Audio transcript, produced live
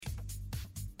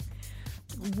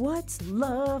What's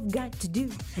love got to do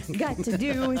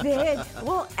with it?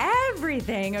 Well,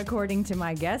 everything, according to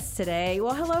my guests today.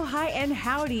 Well, hello, hi, and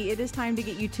howdy. It is time to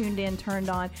get you tuned in, turned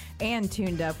on, and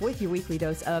tuned up with your weekly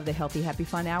dose of the Healthy, Happy,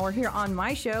 Fun Hour here on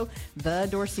my show, The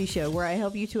Dorci Show, where I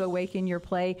help you to awaken your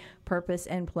play, purpose,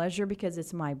 and pleasure, because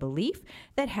it's my belief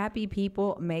that happy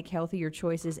people make healthier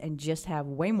choices and just have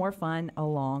way more fun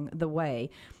along the way.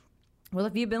 Well,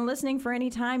 if you've been listening for any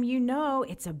time, you know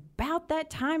it's about that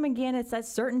time again. It's that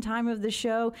certain time of the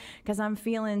show because I'm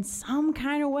feeling some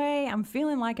kind of way. I'm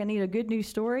feeling like I need a good news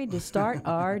story to start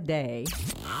our day.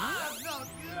 That's not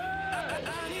good.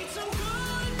 I need some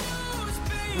good news,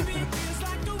 baby. Feels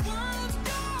like the world's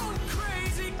gone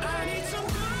crazy. I need some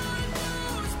good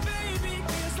news, baby.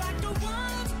 Feels like the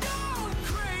world's gone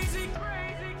crazy.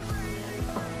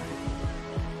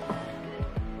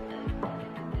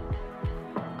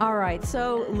 All right,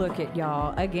 so look at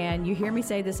y'all. Again, you hear me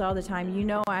say this all the time. You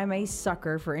know I'm a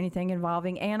sucker for anything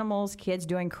involving animals, kids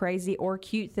doing crazy or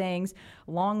cute things,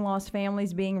 long-lost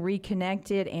families being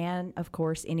reconnected, and, of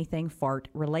course, anything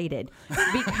fart-related.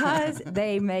 Because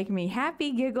they make me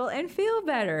happy, giggle, and feel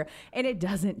better. And it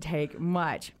doesn't take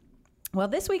much. Well,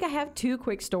 this week I have two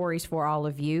quick stories for all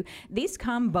of you. These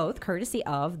come both courtesy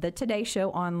of the Today Show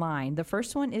online. The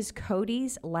first one is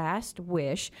Cody's last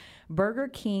wish. Burger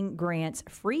King grants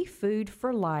free food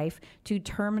for life to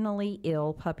terminally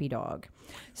ill puppy dog.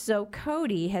 So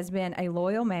Cody has been a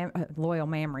loyal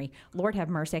mammary. Lord have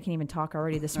mercy, I can't even talk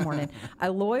already this morning. A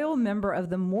loyal member of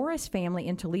the Morris family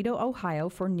in Toledo, Ohio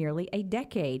for nearly a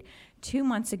decade. 2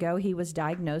 months ago, he was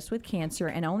diagnosed with cancer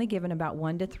and only given about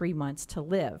 1 to 3 months to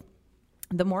live.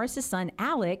 The Morris' son,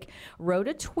 Alec, wrote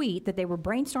a tweet that they were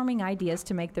brainstorming ideas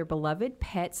to make their beloved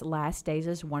pet's last days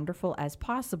as wonderful as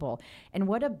possible. And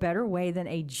what a better way than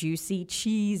a juicy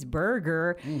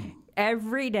cheeseburger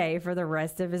every day for the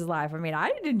rest of his life. I mean,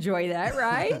 I'd enjoy that,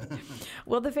 right?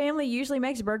 Well, the family usually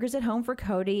makes burgers at home for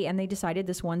Cody, and they decided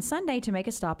this one Sunday to make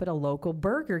a stop at a local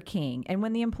Burger King. And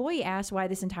when the employee asked why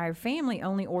this entire family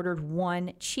only ordered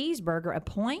one cheeseburger, a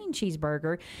plain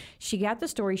cheeseburger, she got the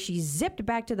story. She zipped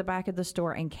back to the back of the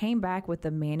store and came back with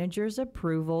the manager's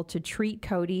approval to treat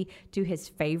Cody to his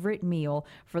favorite meal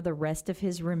for the rest of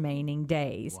his remaining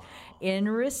days. Wow. In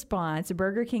response,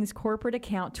 Burger King's corporate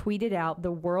account tweeted out,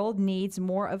 "The world needs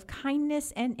more of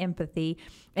kindness and empathy,"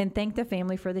 and thanked the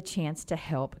family for the chance to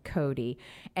help Cody.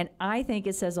 And I think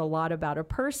it says a lot about a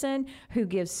person who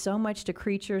gives so much to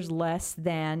creatures less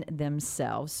than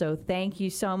themselves. So thank you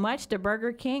so much to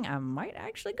Burger King. I might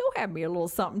actually go have me a little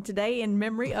something today in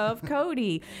memory of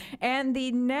Cody. And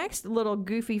the next little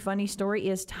goofy funny story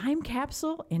is time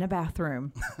capsule in a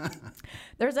bathroom.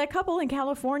 There's a couple in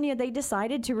California. They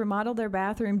decided to remodel their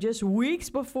bathroom just weeks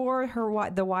before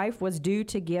the wife was due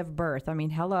to give birth. I mean,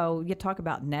 hello, you talk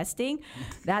about nesting.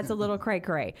 That's a little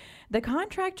cray-cray. The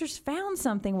contractors found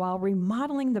something while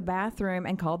remodeling the bathroom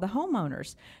and called the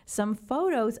homeowners. Some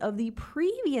photos of the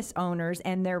previous owners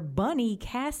and their bunny,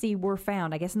 Cassie, were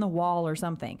found, I guess in the wall or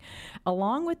something.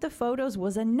 Along with the photos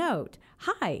was a note.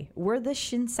 "Hi, we're the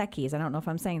Shinsekis." I don't know if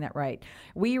I'm saying that right.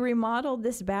 "We remodeled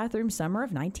this bathroom summer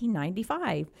of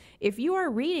 1995. If you are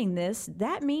reading this,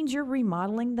 that means you're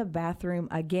remodeling the bathroom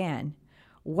again.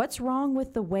 What's wrong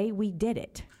with the way we did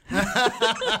it?"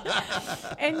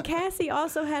 And Cassie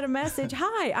also had a message.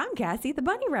 "Hi, I'm Cassie the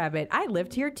bunny rabbit. I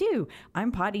lived here too.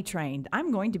 I'm potty trained.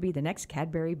 I'm going to be the next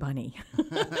Cadbury bunny."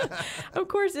 Of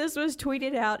course, this was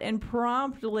tweeted out and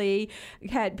promptly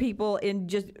had people in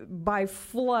just by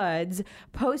floods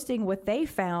posting what they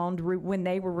found when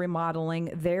they were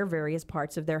remodeling their various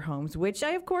parts of their homes, which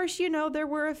of course, you know, there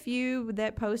were a few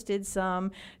that posted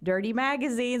some dirty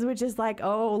magazines, which is like,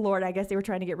 oh Lord, I guess they were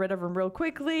trying to get rid of them real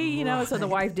quickly, you know, so the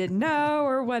wife didn't know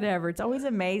or whatever. It's always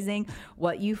amazing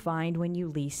what you find when you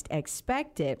least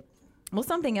expect it. Well,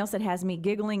 something else that has me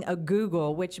giggling a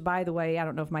Google, which, by the way, I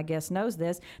don't know if my guest knows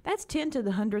this, that's 10 to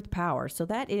the 100th power. So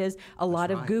that is a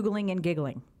lot of Googling and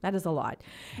giggling. That is a lot.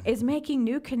 Is making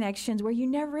new connections where you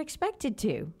never expected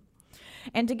to.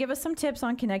 And to give us some tips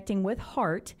on connecting with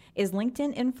heart is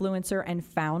LinkedIn influencer and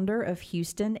founder of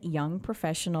Houston Young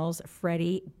Professionals,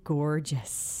 Freddie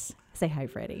Gorgeous. Say hi,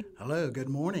 Freddie. Hello, good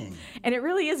morning. And it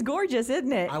really is gorgeous,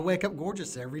 isn't it? I wake up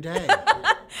gorgeous every day.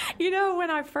 You know, when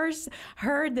I first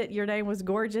heard that your name was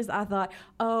gorgeous, I thought,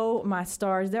 oh my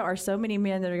stars, there are so many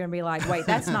men that are going to be like, wait,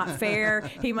 that's not fair.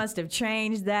 He must have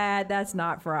changed that. That's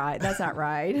not right. That's not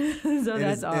right. So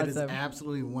that's awesome. It is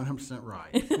absolutely 100%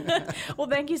 right. Well,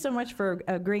 thank you so much for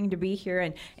agreeing to be here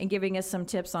and giving us some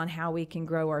tips on how we can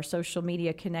grow our social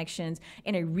media connections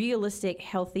in a realistic,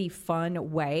 healthy,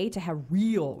 fun way to have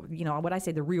real, you know, what I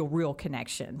say, the real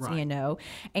connections, Right. you know.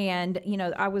 And, you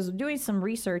know, I was doing some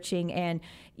researching, and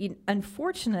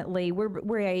unfortunately,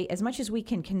 as much as we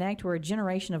can connect, we're a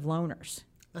generation of loners.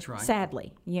 That's right.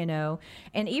 Sadly, you know,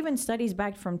 and even studies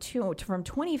back from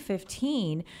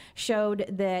 2015 showed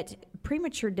that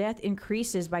premature death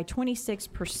increases by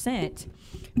 26%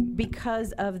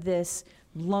 because of this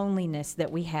loneliness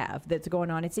that we have that's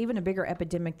going on. It's even a bigger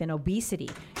epidemic than obesity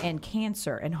and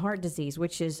cancer and heart disease,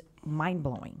 which is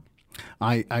mind-blowing.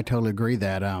 I totally agree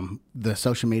that the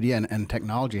social media and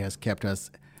technology has kept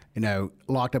us, you know,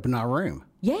 locked up in our room.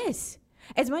 Yes.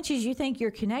 As much as you think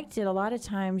you're connected, a lot of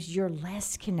times you're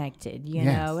less connected, you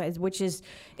Yes. know, which is,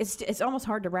 it's almost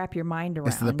hard to wrap your mind around.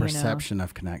 It's the you know? perception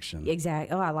of connection.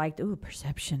 Exactly. Oh, I liked,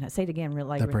 perception. Say it again, real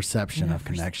like The perception of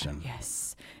connection.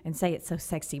 Yes. And say it so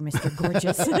sexy, Mr.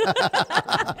 Gorgeous.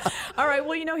 All right.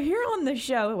 Well, you know, here on the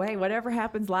show, hey, whatever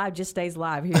happens live just stays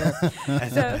live here.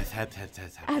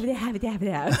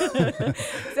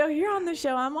 So here on the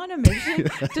show, I'm on a mission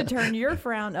to turn your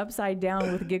frown upside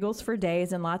down with giggles for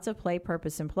days and lots of play,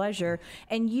 purpose, and pleasure.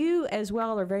 And you as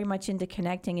well are very much into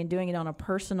connecting and doing it on a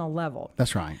personal level.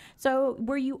 That's right. So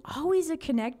were you always a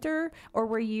connector, or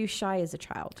were you shy as a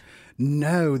child?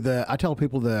 No, I tell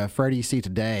people the Freddie you see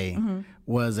today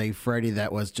was a Freddie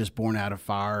that was just born out of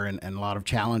fire and a lot of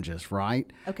challenges,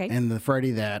 right? Okay. And the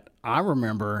Freddie that I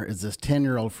remember is this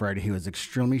 10-year-old Freddie who was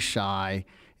extremely shy,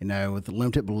 you know, with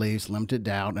limited beliefs, limited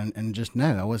doubt, and just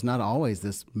no, I was not always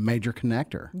this major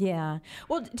connector. Yeah.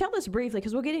 Well, tell us briefly,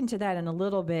 because we'll get into that in a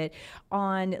little bit.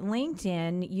 On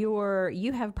LinkedIn,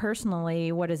 you have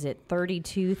personally, what is it,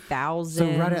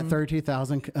 32,000? So right at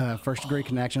 32,000 first-degree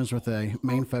connections with a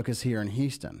main focus here in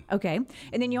Houston. Okay.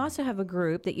 And then you also have a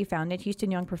group that you founded,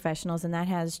 Houston Young Professionals, and that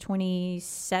has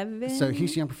 27? So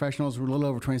Houston Young Professionals, we're a little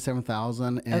over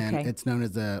 27,000, and Okay. it's known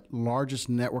as the largest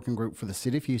networking group for the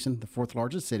city of Houston, the fourth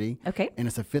largest city. Okay. And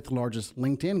it's the fifth largest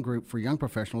LinkedIn group for young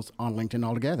professionals on LinkedIn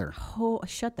altogether. Oh,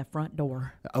 shut the front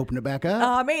door. Open it back up.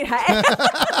 I mean, hey.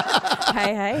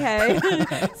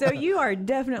 hey. So you are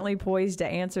definitely poised to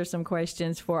answer some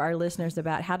questions for our listeners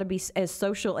about how to be as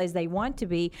social as they want to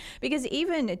be. Because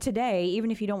even today, even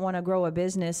if you don't want to grow a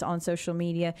business on social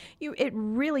media, you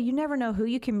never know who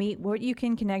you can meet, what you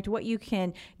can connect, what you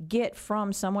can get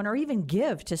from someone, or even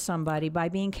give to somebody by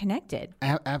being connected.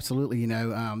 Absolutely. You know,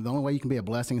 the only way you can be a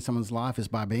blessing in someone's life is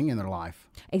by being in their life.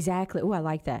 Exactly. Oh, I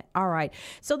like that. All right.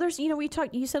 So there's, you know,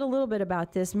 you said a little bit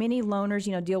about this. Many loners,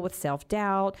 you know, deal with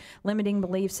self-doubt, limiting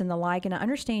beliefs and the like. And I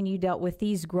understand you dealt with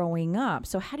these growing up.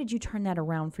 So how did you turn that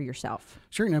around for yourself?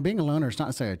 Sure. You know, being a loner is not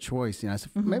necessarily a choice. You know,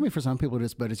 maybe for some people it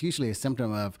is, but it's usually a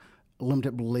symptom of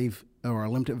limited belief or a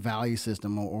limited value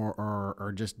system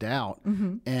or just doubt.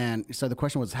 And so the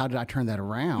question was, how did I turn that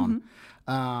around?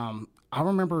 I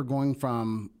remember going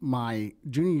from my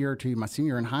junior year to my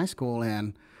senior year in high school,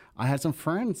 and I had some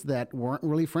friends that weren't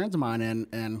really friends of mine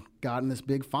and got in this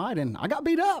big fight, and I got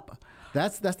beat up.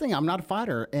 That's the thing. I'm not a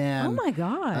fighter. And Oh my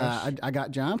gosh. I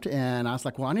got jumped, and I was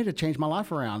like, well, I need to change my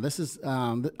life around. This is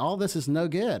all this is no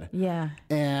good. Yeah.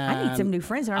 And I need some new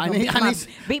friends that aren't I going need, to I need,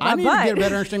 beat I my need butt. to get a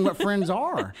better understanding what friends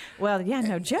are. Well, yeah,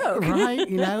 no joke. Right,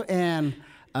 you know, and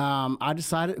I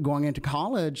decided going into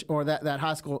college or that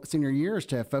high school senior years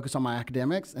to focus on my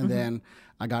academics, and then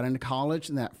I got into college.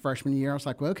 And that freshman year, I was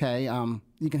like, well, okay,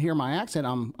 you can hear my accent.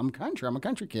 I'm country. I'm a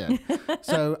country kid.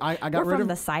 So I got We're rid from of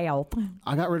the South.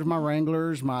 I got rid of my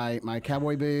Wranglers, my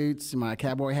cowboy boots, my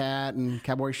cowboy hat and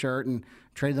cowboy shirt, and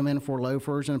traded them in for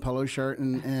loafers and a polo shirt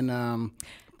and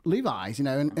Levi's, you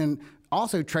know, and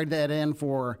also traded that in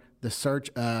for the search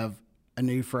of a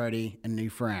new Freddie and new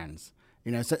friends.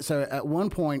 You know, so at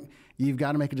one point, you've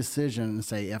got to make a decision and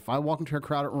say, if I walk into a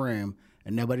crowded room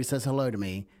and nobody says hello to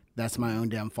me, that's my own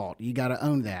damn fault. You got to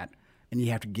own that, and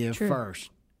you have to give first.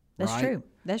 That's right? true.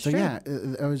 That's so true. Yeah,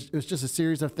 it was just a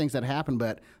series of things that happened,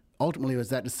 but ultimately it was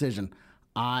that decision.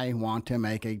 I want to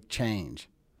make a change.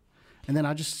 And then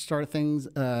I just started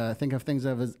think of things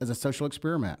as a social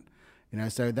experiment. You know,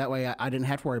 so that way I didn't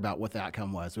have to worry about what the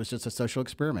outcome was. It was just a social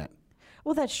experiment.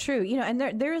 Well, that's true. And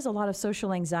there is a lot of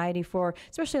social anxiety for,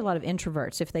 especially a lot of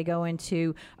introverts, if they go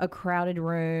into a crowded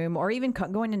room or even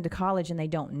going into college and they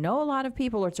don't know a lot of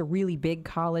people, or it's a really big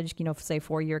college, say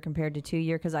 4-year compared to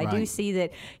 2-year. Because I do see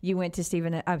that you went to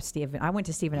I went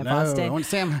to Stephen F. Austin. I went to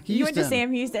Sam Houston. You went to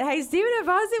Sam Houston. Hey, Stephen F.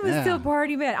 Austin was still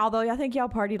party man, although I think y'all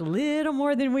partied a little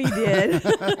more than we did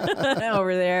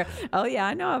over there. Oh, yeah,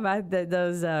 I know about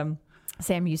those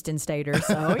Sam Houston staters.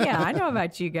 So, yeah, I know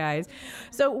about you guys.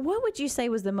 So what would you say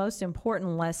was the most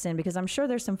important lesson? Because I'm sure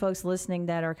there's some folks listening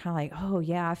that are kind of like, oh,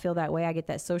 yeah, I feel that way. I get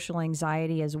that social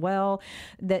anxiety as well,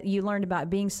 that you learned about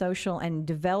being social and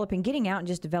getting out and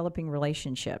just developing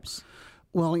relationships.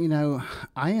 Well,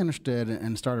 I understood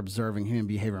and started observing human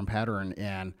behavior and pattern,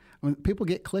 and people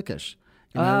get cliquish.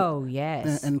 Oh,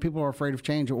 yes. And people are afraid of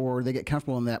change, or they get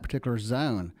comfortable in that particular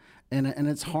zone. And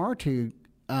it's hard to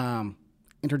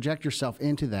interject yourself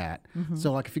into that. Mm-hmm.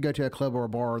 So like if you go to a club or a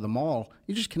bar or the mall,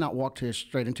 you just cannot walk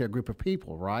straight into a group of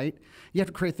people, right? You have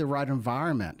to create the right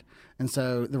environment. And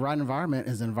so the right environment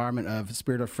is an environment of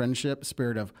spirit of friendship,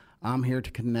 spirit of I'm here to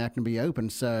connect and be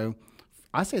open. So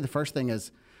I say the first thing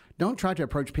is don't try to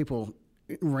approach people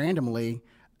randomly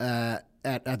at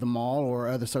the mall or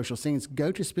other social scenes.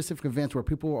 Go to specific events where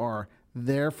people are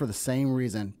there for the same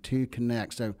reason, to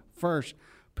connect. So first,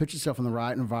 put yourself in the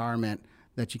right environment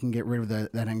that you can get rid of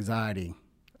that anxiety.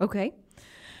 Okay.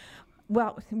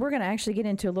 Well, we're going to actually get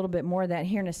into a little bit more of that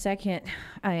here in a second.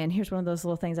 And here's one of those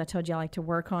little things I told you I like to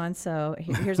work on. So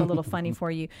here's a little funny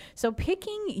for you. So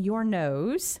picking your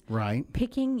nose. Right.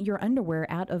 Picking your underwear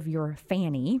out of your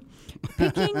fanny.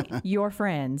 Picking your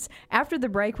friends. After the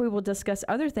break, we will discuss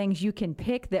other things you can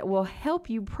pick that will help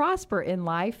you prosper in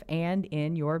life and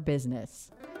in your business.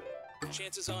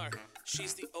 Chances are,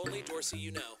 she's the only Dorci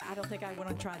you know. I don't think I want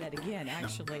to try that again,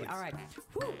 actually. All right.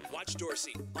 Whew. Watch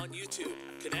Dorci on YouTube.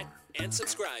 Connect and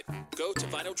subscribe. Go to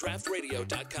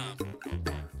VitalDraftRadio.com.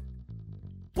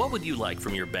 What would you like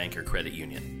from your bank or credit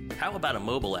union? How about a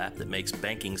mobile app that makes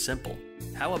banking simple?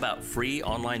 How about free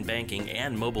online banking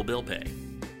and mobile bill pay?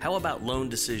 How about loan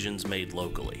decisions made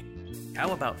locally?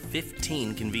 How about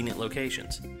 15 convenient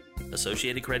locations?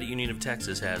 Associated Credit Union of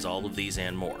Texas has all of these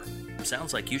and more.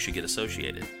 Sounds like you should get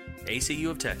associated. ACU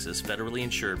of Texas, federally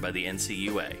insured by the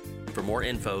NCUA. For more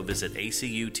info, visit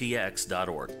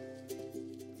acutx.org.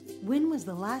 When was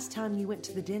the last time you went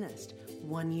to the dentist?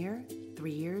 1 year?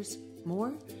 3 years?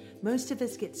 More? Most of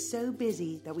us get so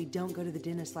busy that we don't go to the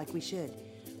dentist like we should.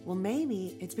 Well,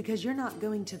 maybe it's because you're not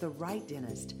going to the right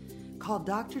dentist. Call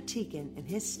Dr. Teakin and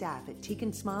his staff at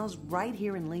Teakin Smiles right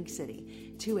here in Link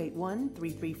City,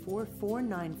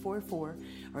 281-334-4944,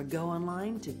 or go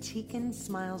online to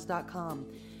teakinsmiles.com,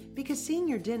 because seeing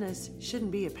your dentist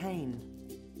shouldn't be a pain.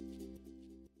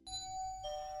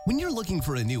 When you're looking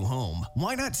for a new home,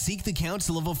 why not seek the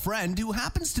counsel of a friend who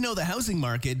happens to know the housing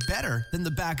market better than the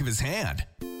back of his hand?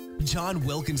 John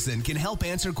Wilkinson can help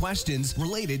answer questions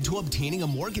related to obtaining a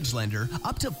mortgage lender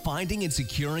up to finding and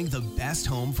securing the best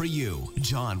home for you.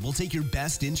 John will take your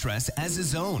best interests as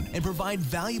his own and provide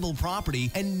valuable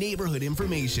property and neighborhood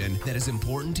information that is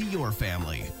important to your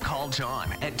family. Call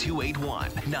John at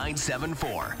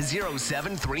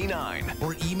 281-974-0739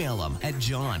 or email him at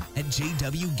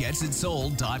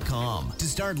john@jwgetsitsold.com to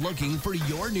start looking for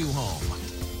your new home.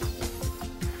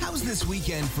 How's this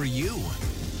weekend for you?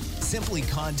 Simply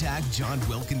contact John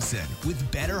Wilkinson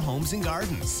with Better Homes and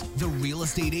Gardens, the real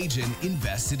estate agent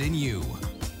invested in you.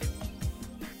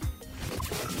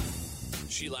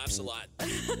 She laughs a lot.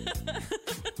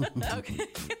 Okay.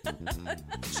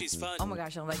 She's fun. Oh my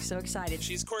gosh, I'm like so excited.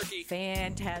 She's quirky.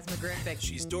 Phantasmagorific.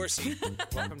 She's Dorci.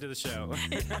 Welcome to the show.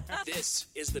 This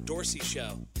is the Dorci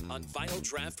Show on Vital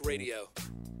Draft Radio.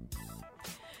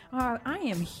 I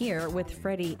am here with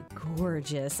Freddie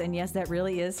Gorgeous, and yes, that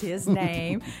really is his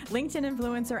name. LinkedIn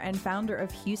influencer and founder of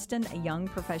Houston Young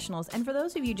Professionals. And for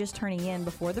those of you just turning in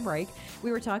before the break,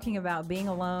 we were talking about being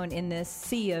alone in this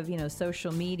sea of,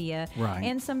 social media, right,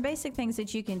 and some basic things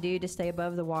that you can do to stay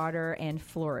above the water and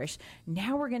flourish.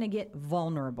 Now we're going to get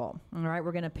vulnerable. All right,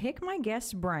 we're going to pick my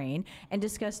guest's brain and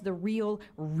discuss the real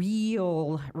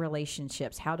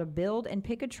relationships, how to build and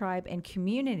pick a tribe and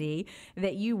community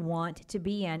that you want to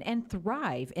be in, and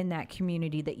thrive in that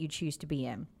community that you choose to be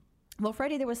in. Well,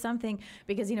 Freddie, there was something,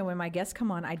 because, when my guests come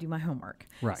on, I do my homework.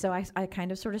 Right. So I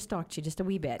kind of sort of stalked you just a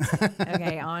wee bit,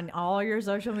 okay, on all your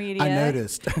social media. I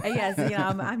noticed. Yes,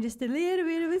 I'm just a little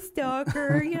bit of a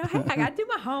stalker, hey, I got to do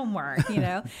my homework,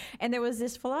 And there was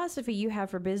this philosophy you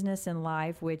have for business and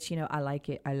life, which, I like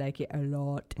it a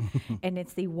lot. And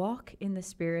it's the walk in the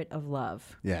spirit of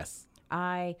love. Yes.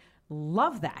 I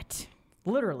love that.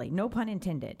 Literally, no pun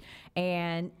intended.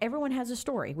 And everyone has a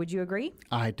story. Would you agree?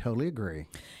 I totally agree.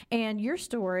 And your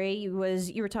story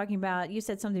was, you were talking about, you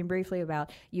said something briefly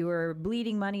about you were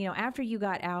bleeding money, after you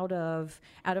got out of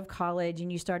college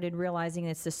and you started realizing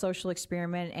it's a social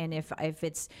experiment, and if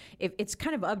it's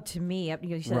kind of up to me,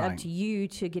 you said up to you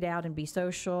to get out and be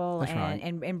social. That's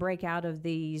and break out of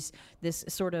this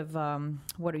sort of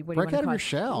what do you Break want to out of call your it?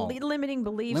 shell. Limiting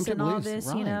beliefs Limited and all beliefs,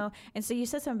 this, right. And so you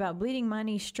said something about bleeding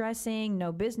money, stressing,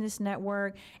 no business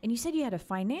network, and you said you had a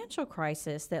financial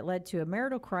crisis that led to a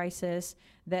marital crisis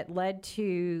that led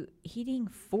to eating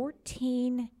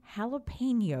 14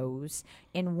 jalapenos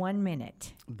in 1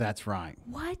 minute. That's right.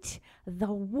 What the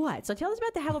what? So tell us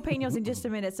about the jalapenos in just a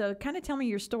minute. So kind of tell me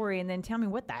your story and then tell me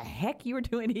what the heck you were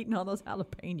doing eating all those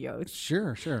jalapenos.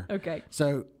 Sure. Okay.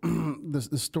 So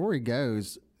the story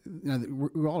goes,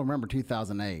 we all remember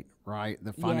 2008, right?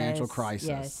 The financial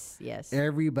crisis. Yes.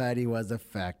 Everybody was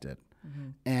affected.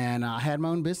 And I had my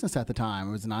own business at the time.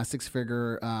 It was a nice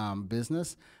six-figure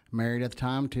business, married at the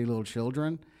time, 2 little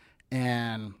children,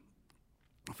 and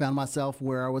found myself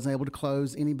where I wasn't able to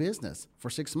close any business for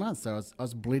 6 months. So I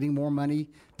was bleeding more money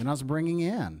than I was bringing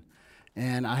in.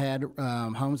 And I had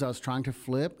homes I was trying to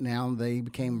flip. Now they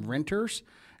became renters,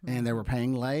 and they were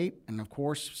paying late, and of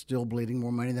course, still bleeding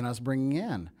more money than I was bringing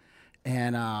in.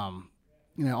 And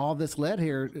all this led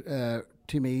here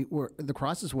to me where the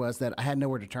crisis was that I had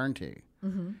nowhere to turn to.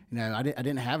 I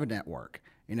didn't have a network.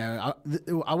 I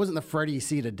wasn't the Freddie you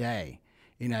see today.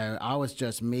 I was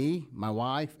just me, my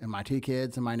wife, and my 2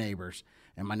 kids and my neighbors.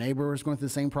 And my neighbor was going through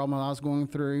the same problem I was going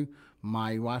through.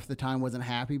 My wife at the time wasn't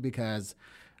happy because,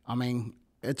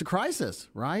 it's a crisis,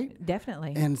 right?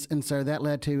 Definitely. And so that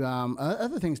led to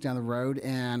other things down the road,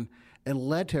 and it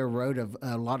led to a road of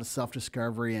a lot of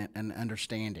self-discovery and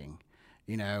understanding,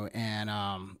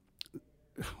 and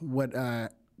what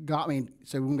got me,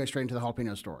 so we can go straight into the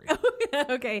jalapeno story.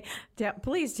 Okay.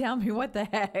 Please tell me what the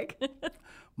heck.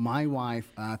 My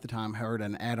wife at the time heard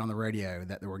an ad on the radio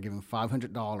that they were giving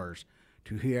 $500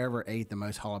 to whoever ate the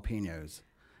most jalapenos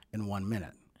in 1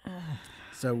 minute.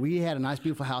 So we had a nice,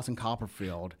 beautiful house in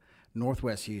Copperfield,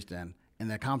 Northwest Houston,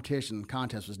 and the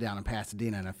contest was down in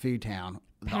Pasadena in a food town.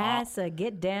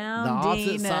 Get down, the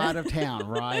opposite Dina. side of town,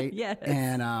 right? Yes.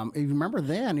 And if you remember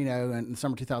then, in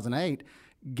summer 2008,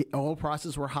 oil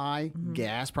prices were high,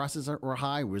 gas prices were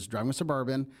high. We was driving a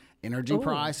Suburban. Energy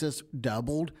prices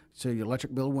doubled, so your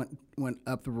electric bill went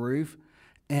up the roof.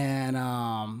 And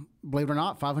believe it or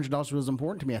not, $500 was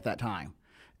important to me at that time.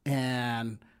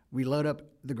 And we load up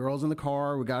the girls in the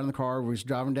car. We got in the car. We was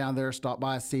driving down there, stopped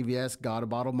by a CVS, got a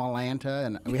bottle of Malanta,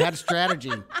 and we had a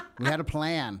strategy. We had a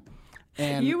plan.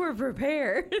 And You were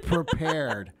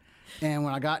prepared. And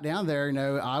when I got down there,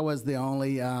 I was the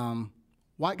only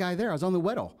white guy there. I was on the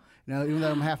Weddle, even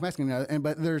though I'm half Mexican.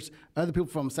 But there's other people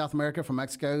from South America, from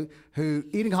Mexico, who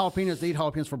eating jalapenos, they eat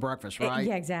jalapenos for breakfast, right?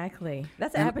 Yeah, exactly.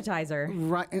 That's an appetizer.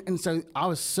 Right. And so I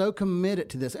was so committed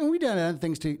to this. And we done other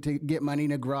things to get money,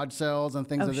 garage sales and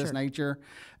things of this nature.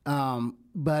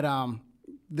 But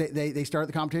they started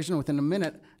the competition. Within a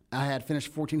minute, I had finished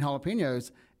 14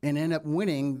 jalapenos and ended up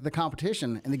winning the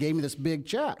competition, and they gave me this big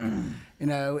check,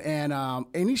 and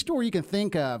any story you can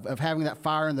think of having that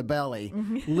fire in the belly,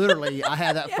 literally, I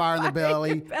had that fire in the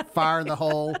belly, fire in the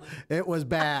hole. It was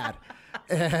bad,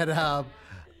 and I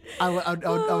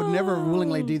would never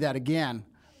willingly do that again.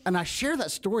 And I share that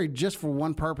story just for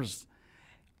one purpose.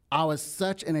 I was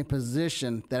such in a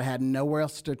position that I had nowhere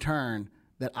else to turn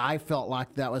that I felt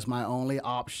like that was my only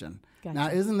option. Gotcha. Now,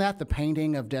 isn't that the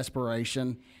painting of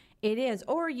desperation? It is.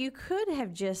 Or you could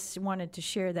have just wanted to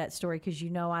share that story because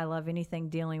I love anything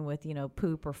dealing with,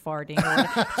 poop or farting.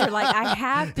 You're like, I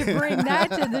have to bring that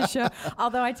to the show.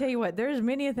 Although I tell you what, there's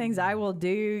many things I will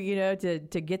do, to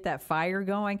get that fire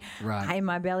going. Right. In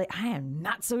my belly, I am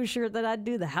not so sure that I'd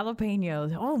do the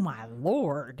jalapenos. Oh, my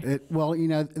Lord.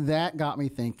 That got me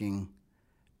thinking,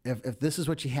 if this is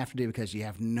what you have to do because you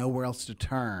have nowhere else to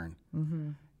turn,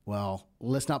 well,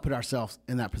 let's not put ourselves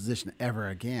in that position ever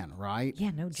again, right? Yeah,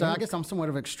 no joke. So I guess I'm somewhat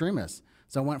of an extremist.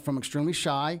 So I went from extremely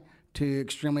shy to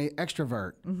extremely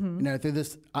extrovert, through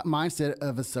this mindset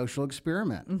of a social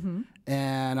experiment.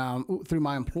 And through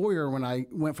my employer, when I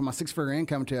went from my 6-figure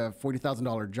income to a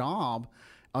 $40,000 job,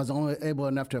 I was only able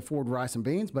enough to afford rice and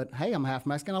beans. But hey, I'm half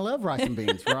Mexican. I love rice and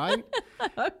beans, right?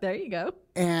 Oh, there you go.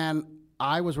 And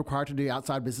I was required to do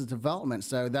outside business development.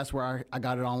 So that's where I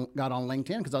got on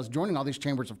LinkedIn, because I was joining all these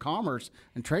chambers of commerce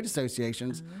and trade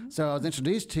associations. So I was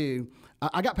introduced to,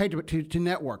 I got paid to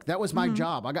network. That was my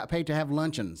job. I got paid to have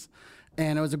luncheons.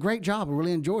 And it was a great job. I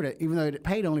really enjoyed it, even though it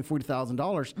paid only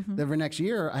 $40,000. The very next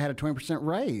year, I had a 20%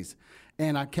 raise.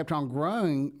 And I kept on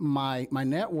growing my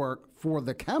network for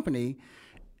the company.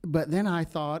 But then I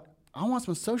thought, I want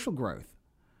some social growth.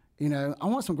 You know, I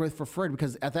want some growth for Fred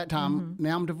because at that time,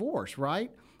 now I'm divorced,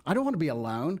 right? I don't want to be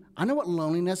alone. I know what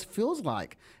loneliness feels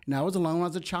like. You know, I was alone when I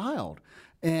was a child.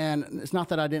 And it's not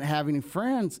that I didn't have any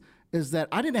friends, is that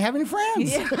I didn't have any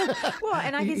friends. Yeah. Well,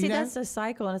 and I can see You know? that's a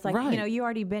cycle. And it's like, Right. you know,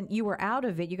 you were out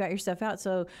of it. You got your stuff out.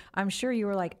 So I'm sure you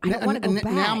were like, I don't want to go back.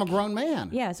 Now I'm a grown man.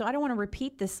 Yeah. So I don't want to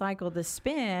repeat this cycle, this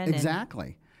spin.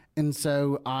 Exactly. And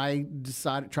so I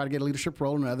decided to try to get a leadership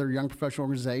role in other young professional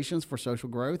organizations for social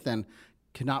growth and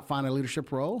could not find a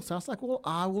leadership role. So I was like, well,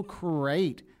 I will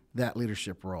create that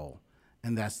leadership role.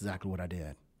 And that's exactly what I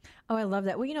did. Oh, I love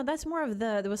that. Well, you know, that's more of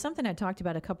there was something I talked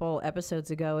about a couple episodes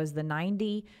ago is the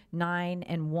 90, 9,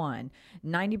 and 1.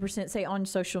 90% say on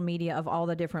social media of all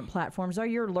the different platforms are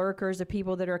your lurkers, the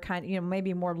people that are kind of, you know,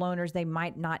 maybe more loners. They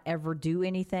might not ever do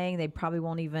anything. They probably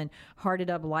won't even heart it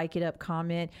up, like it up,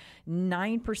 comment.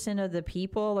 9% of the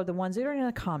people are the ones that are going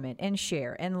to comment and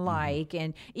share and like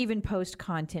and even post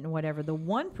content and whatever. The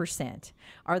 1%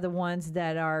 are the ones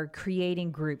that are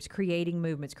creating groups, creating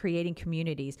movements, creating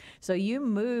communities. So you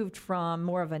moved from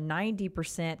more of a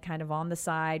 90% kind of on the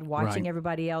side, watching Right.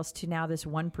 everybody else to now this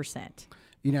 1%.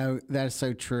 You know, that is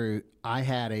so true. I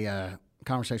had a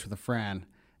conversation with a friend,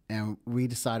 and we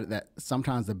decided that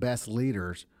sometimes the best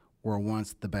leaders were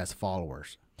once the best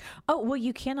followers. Oh, well,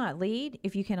 you cannot lead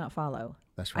if you cannot follow.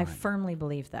 That's I right. firmly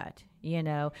believe that, you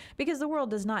know, because the world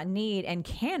does not need and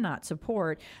cannot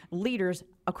support leaders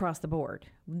across the board.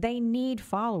 They need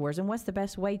followers. And what's the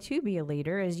best way to be a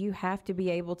leader is you have to be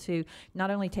able to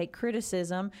not only take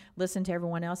criticism, listen to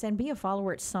everyone else, and be a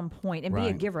follower at some point and be a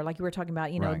Right. giver, like you were talking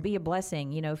about, you know, Right. be a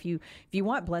blessing. You know, if you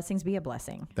want blessings, be a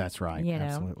blessing. That's right. You know?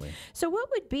 Absolutely. So what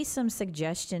would be some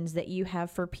suggestions that you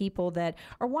have for people that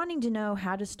are wanting to know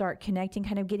how to start connecting,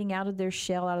 kind of getting out of their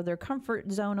shell, out of their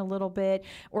comfort zone a little bit,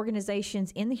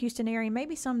 organizations in the Houston area,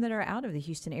 maybe some that are out of the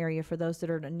Houston area for those that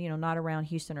are, you know, not around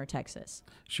Houston or Texas?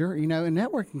 Sure. You know, and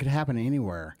networking can happen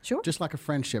anywhere. Sure. Just like a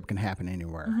friendship can happen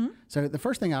anywhere. So the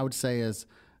first thing I would say is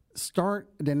start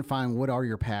identifying what are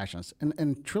your passions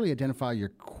and truly identify your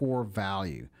core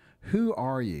value. Who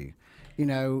are you? You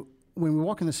know, when we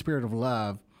walk in the spirit of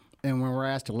love and when we're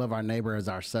asked to love our neighbor as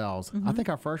ourselves, I think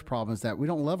our first problem is that we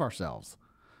don't love ourselves.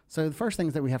 So the first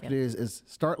things that we have to do is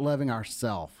start loving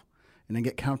ourselves and then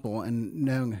get comfortable in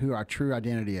knowing who our true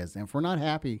identity is. And if we're not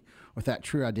happy with that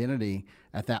true identity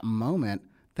at that moment,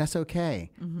 that's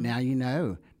okay. Now you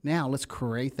know. Now let's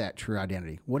create that true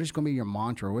identity. What is going to be your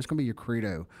mantra? What's going to be your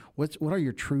credo? What are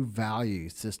your true value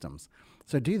systems?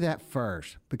 So do that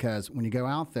first, because when you go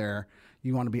out there,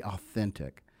 you want to be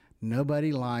authentic.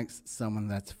 Nobody likes someone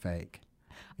that's fake.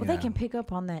 Well, they can pick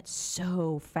up on that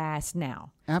so fast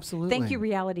now. Absolutely. Thank you,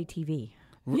 reality TV.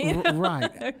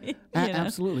 Right.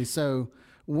 Absolutely. So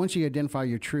once you identify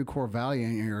your true core value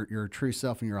and your true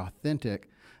self and you're authentic,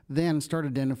 then start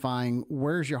identifying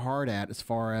where's your heart at as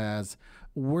far as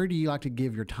where do you like to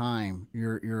give your time,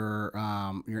 your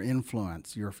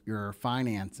influence, your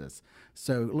finances.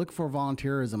 So look for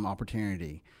volunteerism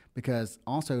opportunity, because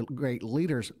also great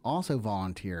leaders also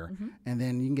volunteer, and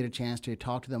then you can get a chance to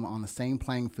talk to them on the same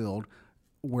playing field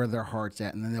where their heart's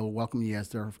at, and then they'll welcome you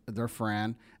as their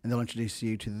friend, and they'll introduce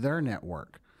you to their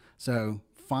network. So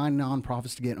find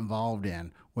nonprofits to get involved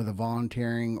in, whether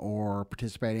volunteering or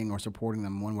participating or supporting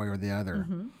them one way or the other.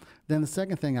 Then the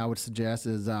second thing I would suggest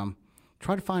is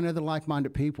try to find other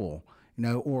like-minded people, you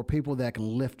know, or people that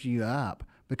can lift you up,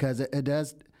 because it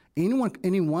does.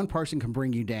 Any one person can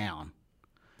bring you down,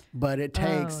 but it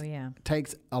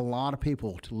takes a lot of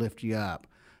people to lift you up.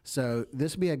 So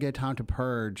this would be a good time to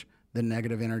purge the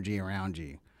negative energy around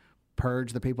you.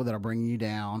 Purge the people that are bringing you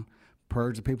down.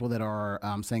 Purge the people that are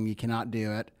saying you cannot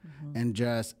do it, and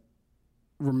just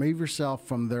remove yourself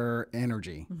from their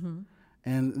energy.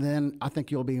 And then I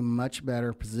think you'll be in much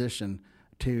better position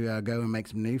to go and make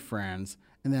some new friends,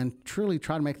 and then truly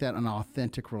try to make that an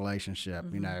authentic relationship.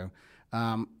 You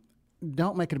know,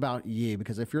 don't make it about you,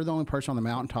 because if you're the only person on the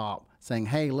mountaintop saying,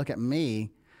 "Hey, look at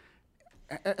me,"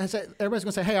 everybody's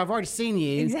gonna say, "Hey, I've already seen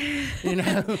you." Exactly. You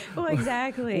know. Well,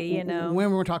 exactly. You know. When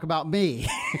we're talking about me.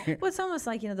 Well, it's almost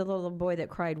like, you know, the little boy that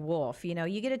cried wolf. You know,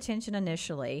 you get attention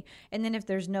initially, and then if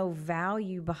there's no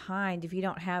value behind, if you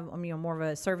don't have, you know, more of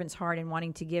a servant's heart and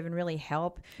wanting to give and really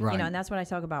help, you Right. know, and that's what I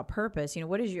talk about purpose. You know,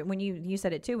 what is when you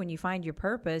said it too, when you find your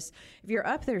purpose, if you're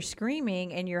up there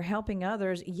screaming and you're helping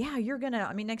others, yeah, you're going to,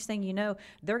 I mean, next thing you know,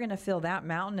 they're going to feel that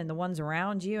mountain and the ones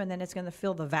around you, and then it's going to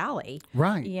fill the valley.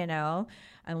 Right. You know.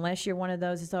 unless you're one of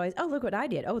those that's always, oh, look what I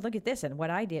did. Oh, look at this and what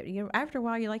I did. After a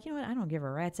while, you're like, you know what? I don't give a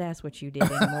rat's ass what you did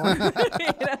anymore.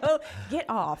 Get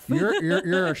off.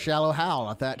 You're a shallow howl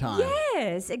at that time.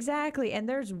 Yes, exactly. And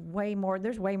there's way more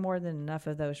than enough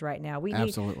of those right now. We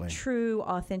Absolutely. need true,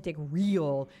 authentic,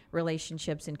 real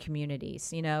relationships and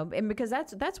communities, and because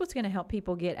that's what's going to help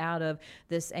people get out of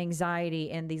this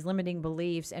anxiety and these limiting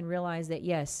beliefs and realize that,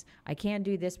 yes, I can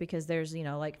do this because there's,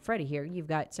 like Freddie here, you've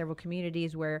got several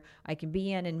communities where I can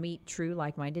be in and meet true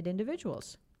like-minded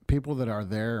individuals. People that are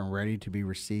there and ready to be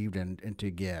received and to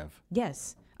give.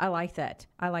 Yes. I like that.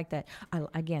 I like that. I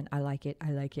like it.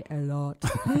 I like it a lot.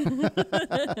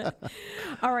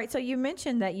 All right. So you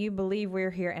mentioned that you believe we're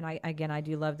here. And I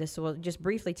do love this. So just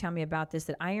briefly tell me about this,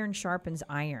 that iron sharpens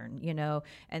iron,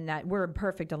 and that we're in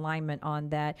perfect alignment on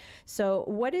that. So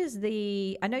what is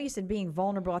I know you said being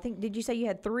vulnerable. I think, did you say you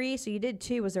had 3? So you did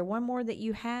 2. Was there one more that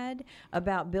you had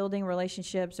about building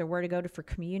relationships or where to go to for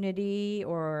community?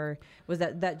 Or was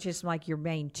that just like your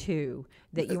main 2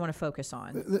 that you want to focus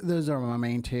on? Those are my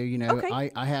main 2.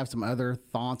 Okay. I have some other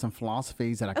thoughts and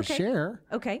philosophies that I could share.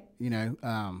 Okay.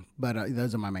 But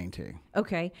those are my main 2.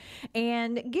 Okay.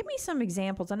 And give me some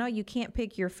examples. I know you can't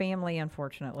pick your family,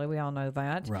 unfortunately. We all know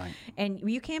that. Right. And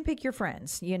you can pick your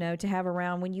friends, to have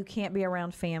around when you can't be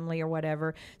around family or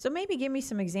whatever. So maybe give me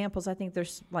some examples. I think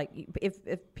there's like, if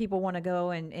people want to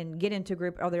go and get into a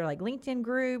group, are there like LinkedIn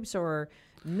groups or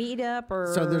Meetup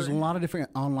or? So there's a lot of different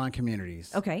online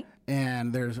communities. Okay.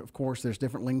 And there's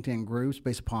different LinkedIn groups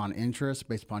based upon interest,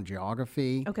 based upon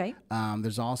geography. Okay.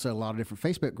 There's also a lot of different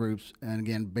Facebook groups, and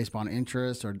again, based upon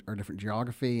interest or different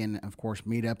geography, and of course,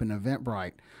 Meetup and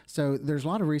Eventbrite. So there's a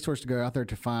lot of resources to go out there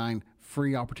to find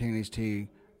free opportunities to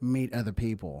meet other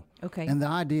people. Okay. And the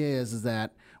idea is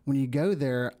that when you go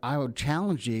there, I would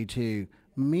challenge you to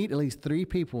meet at least 3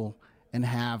 people and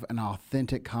have an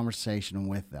authentic conversation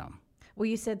with them. Well,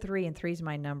 you said 3, and 3 is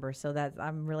my number, so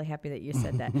I'm really happy that you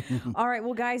said that. All right,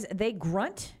 well, guys, they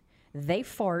grunt, they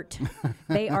fart,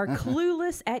 they are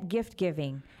clueless at gift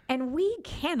giving, and we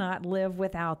cannot live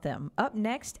without them. Up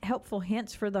next, helpful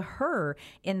hints for the her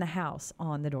in the house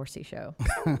on The Dorci Show.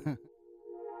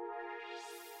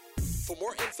 For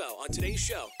more info on today's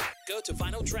show, go to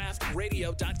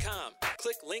vinyldraftradio.com.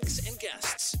 Click links and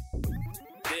guests.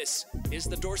 This is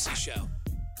The Dorci Show.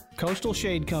 Coastal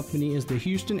Shade Company is the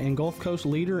Houston and Gulf Coast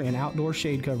leader in outdoor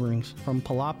shade coverings, from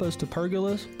palapas to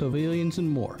pergolas, pavilions, and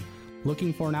more.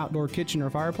 Looking for an outdoor kitchen or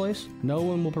fireplace? No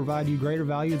one will provide you greater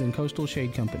value than Coastal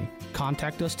Shade Company.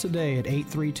 Contact us today at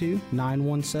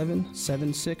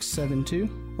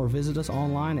 832-917-7672 or visit us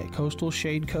online at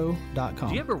coastalshadeco.com.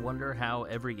 Do you ever wonder how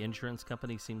every insurance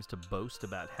company seems to boast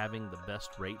about having the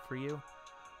best rate for you?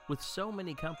 With so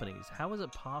many companies, how is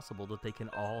it possible that they can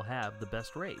all have the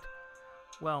best rate?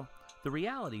 Well, the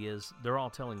reality is they're all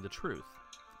telling the truth.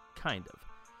 Kind of.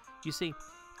 You see,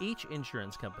 each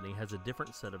insurance company has a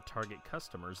different set of target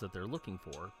customers that they're looking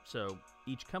for, so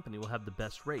each company will have the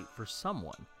best rate for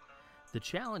someone. The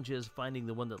challenge is finding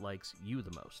the one that likes you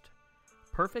the most.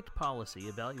 Perfect Policy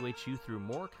evaluates you through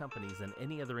more companies than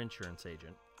any other insurance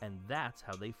agent, and that's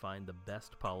how they find the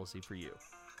best policy for you.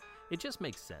 It just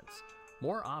makes sense.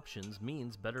 More options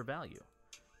means better value.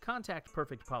 Contact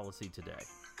Perfect Policy today.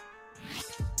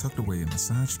 Tucked away in the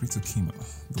side streets of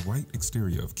Kemah, the white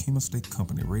exterior of Kemah Steak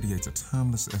Company radiates a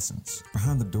timeless essence.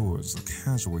 Behind the doors, a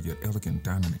casual yet elegant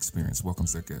dining experience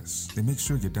welcomes their guests. They make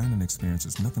sure your dining experience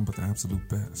is nothing but the absolute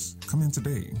best. Come in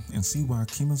today and see why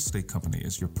Kemah Steak Company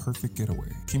is your perfect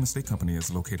getaway. Kemah Steak Company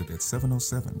is located at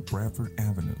 707 Bradford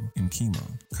Avenue in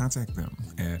Kemah. Contact them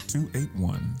at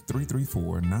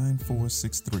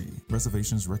 281-334-9463.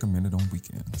 Reservations recommended on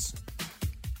weekends.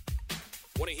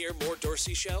 Want to hear more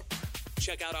Dorci Show?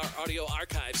 Check out our audio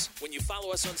archives when you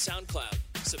follow us on SoundCloud.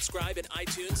 Subscribe in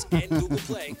iTunes and Google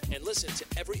Play and listen to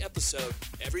every episode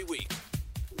every week.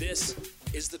 This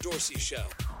is The Dorci Show.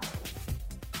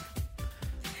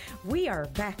 We are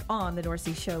back on The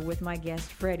Dorci Show with my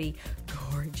guest, Freddie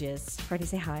Gorgeous. Freddie,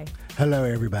 say hi. Hello,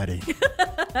 everybody.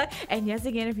 And yes,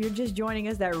 again, if you're just joining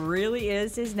us, that really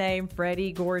is his name,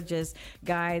 Freddie Gorgeous.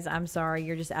 Guys, I'm sorry,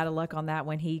 you're just out of luck on that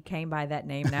one. He came by that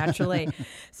name naturally.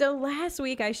 So last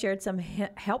week, I shared some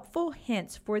helpful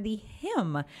hints for the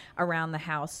him around the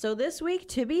house. So this week,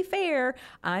 to be fair,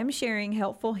 I'm sharing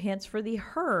helpful hints for the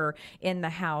her in the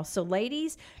house. So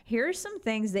ladies, here's some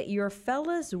things that your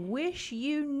fellas wish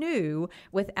you knew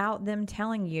without them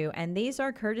telling you. And these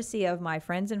are courtesy of my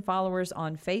friends and followers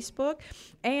on Facebook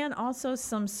and also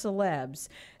some celebs.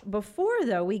 Before,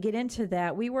 though, we get into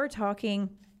that, we were talking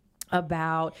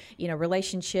about,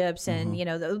 relationships and,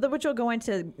 which will go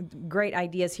into great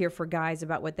ideas here for guys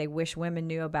about what they wish women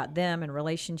knew about them and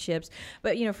relationships.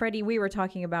 But, Freddie, we were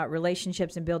talking about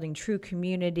relationships and building true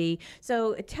community.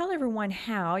 So tell everyone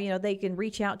how, they can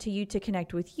reach out to you to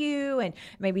connect with you and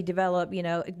maybe develop,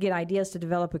 get ideas to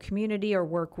develop a community or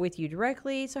work with you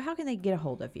directly. So how can they get a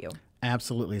hold of you?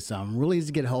 Absolutely. So I'm really easy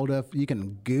to get a hold of. You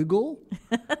can Google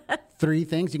 3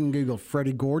 things. You can Google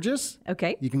Freddie Gorgeous.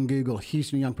 Okay. You can Google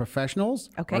Houston Young Professionals.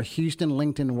 Okay. Or Houston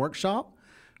LinkedIn Workshop.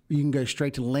 You can go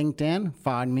straight to LinkedIn,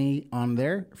 find me on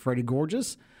there, Freddie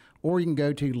Gorgeous. Or you can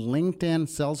go to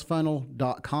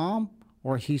LinkedInSalesFunnel.com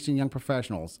or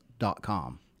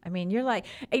HoustonYoungProfessionals.com. I mean, you're like,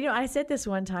 I said this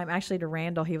one time actually to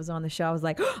Randall. He was on the show. I was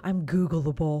like, I'm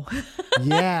Googleable.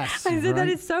 Yes. I said that right?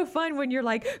 is so fun when you're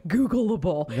like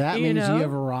Googleable. That means you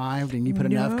have arrived and you put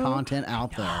enough content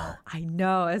out there. I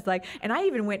know. It's like, and I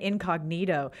even went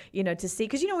incognito, to see,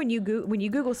 because when you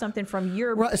Google something from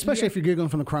your, Well, especially if you're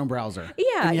Googling from the Chrome browser.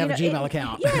 Yeah, and you have a Gmail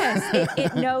account. Yes,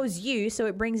 it knows you, so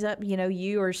it brings up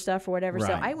you or stuff or whatever.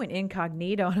 So Right. I went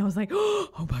incognito, and I was like,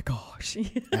 oh my gosh,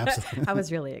 Absolutely. I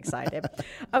was really excited.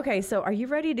 Okay, so are you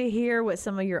ready to hear what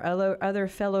some of your other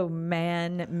fellow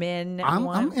men I'm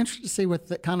want? interested to see what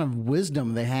the kind of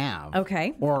wisdom they have.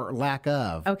 Okay. Or lack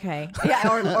of. Okay. Yeah,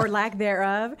 or lack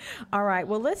thereof. All right.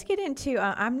 Well, let's get into,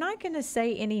 I'm not going to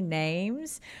say any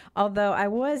names, although I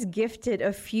was gifted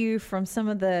a few from some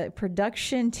of the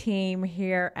production team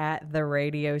here at the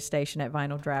radio station at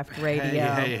Vinyl Draft Radio.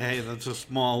 Hey, that's a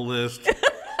small list.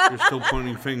 You're still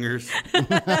pointing fingers.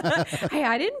 Hey,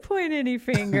 I didn't point any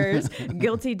fingers.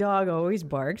 Guilty dog always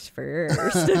barks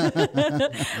first.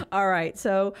 All right.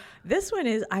 So this one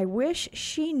is, I wish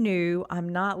she knew I'm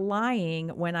not lying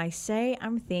when I say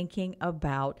I'm thinking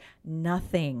about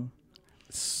nothing.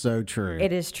 So true.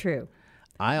 It is true.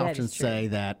 I That often is true. say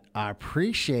that I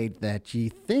appreciate that you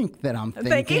think that I'm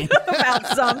Thinking thinking. about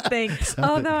something,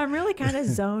 although I'm really kind of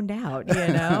zoned out,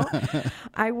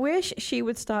 I wish she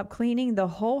would stop cleaning the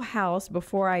whole house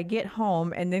before I get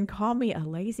home and then call me a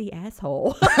lazy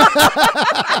asshole.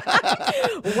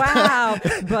 Wow,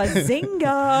 bazinga.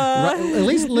 Right, at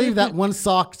least leave that one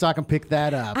sock so I can pick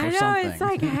that up I or know, something. it's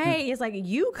like, hey, it's like,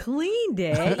 you cleaned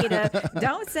it,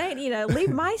 don't say, leave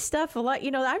my stuff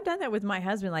alone. I've done that with my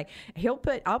husband. Like,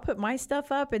 I'll put my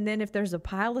stuff up, and then if there's a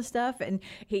pile of stuff, and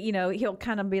he'll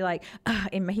kind of be like,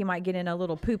 and he might get in a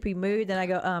little poopy mood. Then I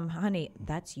go, honey,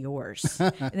 that's yours.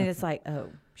 And then it's like, oh,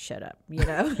 shut up,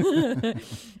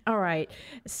 All right.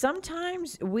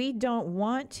 Sometimes we don't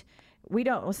want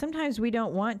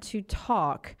to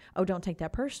talk. Oh, don't take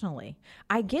that personally.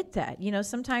 I get that.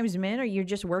 Sometimes men you're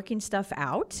just working stuff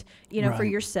out, for Right.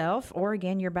 yourself, or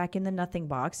again, you're back in the nothing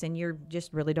box and you're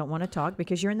just really don't want to talk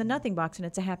because you're in the nothing box and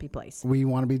it's a happy place. We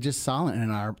want to be just silent in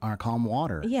our calm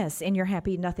water. Yes, in your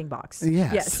happy nothing box.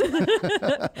 Yes.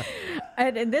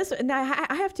 and this, now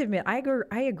I have to admit,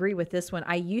 I agree with this one.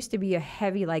 I used to be a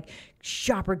heavy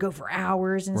shopper, go for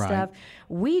hours and Right. stuff.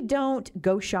 We don't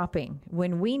go shopping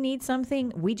when we need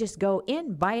something. We just go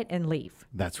in, buy it, and leave.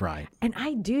 That's right. And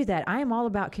I do that. I am all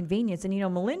about convenience. And,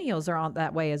 millennials are on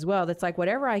that way as well. That's like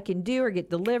whatever I can do or get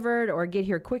delivered or get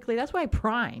here quickly. That's why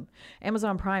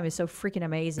Amazon Prime is so freaking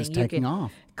amazing. It's taking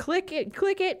off. Click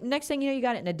it. Next thing you know, you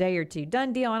got it in a day or two.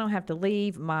 Done deal. I don't have to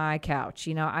leave my couch.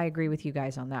 I agree with you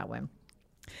guys on that one.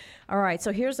 All right,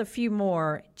 so here's a few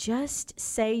more. Just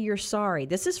say you're sorry.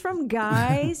 This is from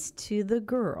guys to the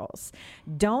girls.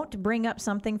 Don't bring up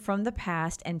something from the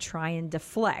past and try and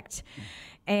deflect.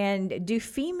 And do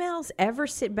females ever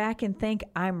sit back and think,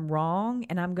 I'm wrong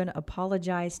and I'm going to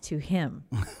apologize to him?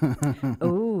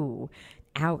 Ooh.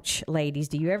 Ouch, ladies.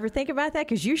 Do you ever think about that?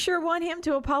 Because you sure want him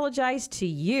to apologize to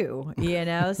you,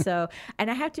 So,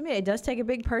 and I have to admit, it does take a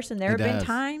big person. There have been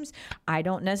times I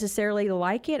don't necessarily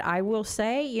like it. I will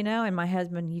say, and my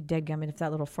husband, you deadgummit, if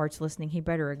that little fart's listening, he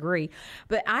better agree.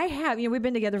 But I have, we've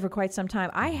been together for quite some time.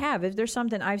 If there's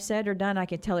something I've said or done, I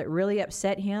can tell it really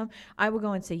upset him. I will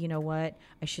go and say, you know what?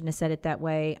 I shouldn't have said it that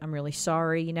way. I'm really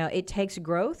sorry. It takes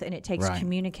growth and it takes Right.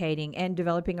 communicating and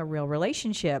developing a real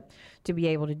relationship to be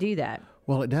able to do that.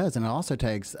 Well, it does, and it also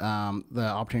takes the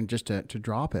opportunity just to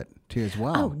drop it too as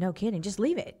well. Oh, no kidding. Just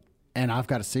leave it. And I've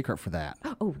got a secret for that.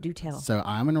 Oh, do tell. So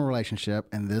I'm in a relationship,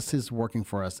 and this is working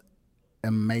for us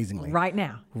amazingly. Right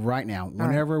now. Right now.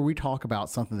 Whenever we talk about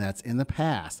something that's in the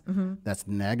past, that's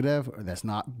negative or that's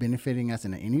not benefiting us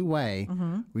in any way,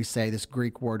 we say this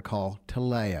Greek word called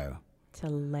teleo.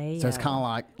 Teleo. So it's kind of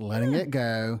like letting it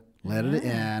go, let it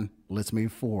in, let's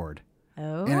move forward.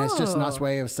 And it's just a nice Oh.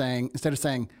 way of saying, instead of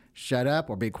saying shut up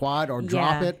or be quiet or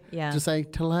drop it, just say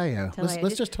taleo.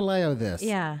 Let's just taleo this.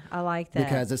 Yeah, I like that.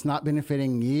 Because it's not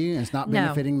benefiting you and it's not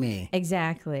benefiting me.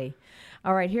 Exactly.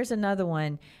 All right, here's another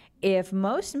one. If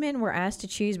most men were asked to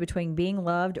choose between being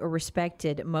loved or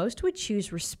respected, most would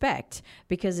choose respect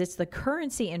because it's the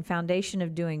currency and foundation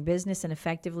of doing business and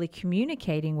effectively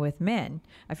communicating with men.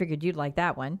 I figured you'd like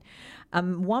that one. A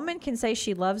woman can say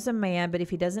she loves a man, but if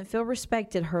he doesn't feel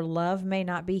respected, her love may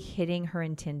not be hitting her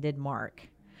intended mark.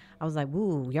 I was like,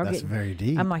 "Ooh, y'all That's getting very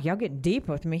deep." I'm like, "Y'all getting deep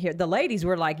with me here." The ladies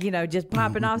were like, just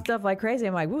popping off stuff like crazy.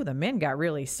 I'm like, "Ooh, the men got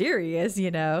really serious,"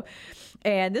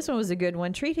 And this one was a good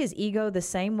one. Treat his ego the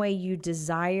same way you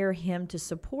desire him to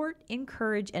support,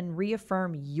 encourage, and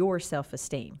reaffirm your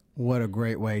self-esteem. What a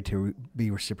great way to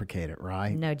be reciprocated,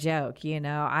 right? No joke.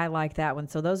 I like that one.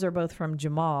 So those are both from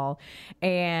Jamal.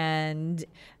 And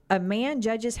a man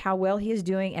judges how well he is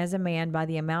doing as a man by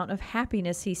the amount of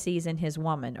happiness he sees in his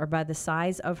woman or by the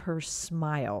size of her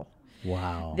smile.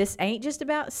 Wow. This ain't just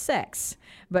about sex,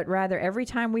 but rather every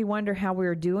time we wonder how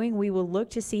we're doing, we will look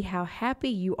to see how happy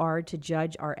you are to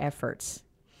judge our efforts.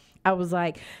 I was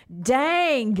like,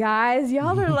 dang, guys,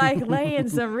 y'all are like laying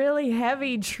some really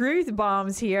heavy truth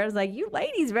bombs here. I was like, you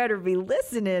ladies better be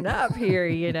listening up here,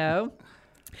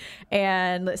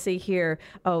 And let's see here.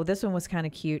 Oh, this one was kind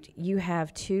of cute. You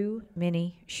have too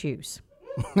many shoes.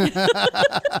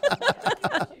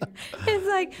 It's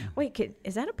like, wait,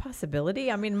 is that a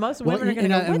possibility? I mean, most women are going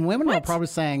to go, and women what? are probably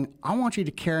saying, I want you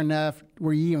to care enough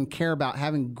where you even care about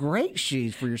having great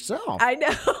shoes for yourself. I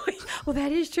know. Well,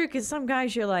 that is true because some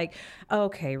guys you're like,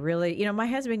 okay, really? My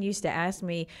husband used to ask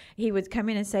me, he would come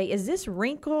in and say, is this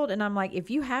wrinkled? And I'm like,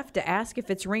 if you have to ask if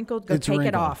it's wrinkled, go take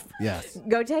it off. Yes.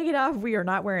 Go take it off. We are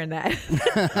not wearing that.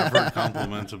 I've heard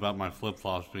compliments about my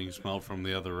flip-flops being smelled from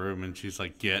the other room, and she's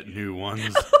like, get new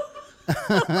ones.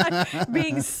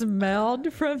 Being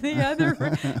smelled from the other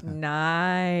room.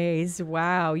 Nice.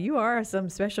 Wow. You are some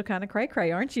special kind of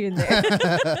cray-cray, aren't you, in there?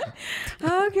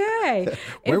 Okay.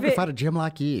 Where would we find a gym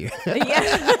like you?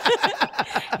 Yeah.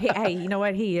 Hey, you know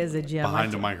what? He is a gym.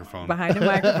 Behind a microphone. Behind a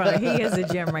microphone. He is a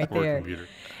gym right Or a there. computer.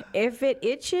 If it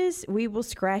itches, we will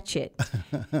scratch it.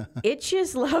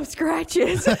 Itches love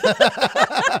scratches.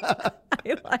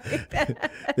 I like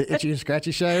that. The Itchy and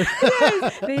Scratchy Show?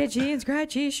 Yes, the Itchy and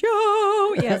Scratchy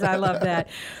Show. Yes, I love that.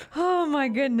 Oh, my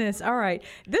goodness. All right.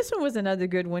 This one was another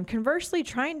good one. Conversely,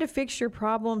 trying to fix your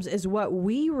problems is what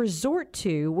we resort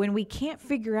to when we can't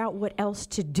figure out what else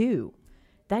to do.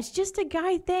 That's just a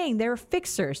guy thing. They're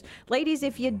fixers. Ladies,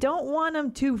 if you don't want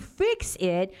them to fix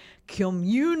it,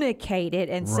 communicate it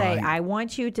and say, Right. I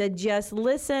want you to just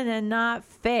listen and not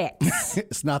fix.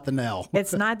 It's not the nail.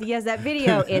 It's not that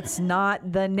video. It's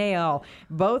not the nail.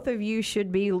 Both of you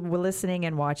should be listening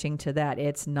and watching to that.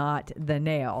 It's not the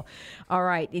nail. All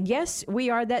right. And yes, we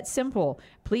are that simple.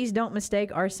 Please don't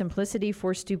mistake our simplicity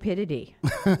for stupidity.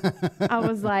 I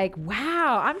was like,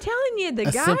 wow, I'm telling you, the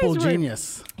A guys simple were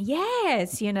genius.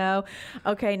 Yes,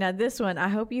 Okay, now this one, I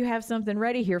hope you have something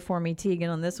ready here for me, Tegan,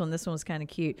 on this one. This one was kind of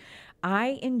cute.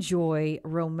 I enjoy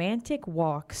romantic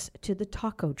walks to the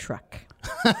taco truck.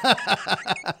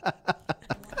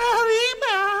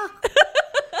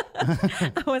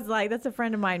 I was like, that's a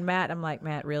friend of mine, Matt. I'm like,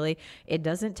 Matt, really? It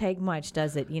doesn't take much,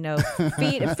 does it?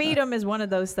 Feed them is one of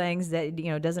those things that,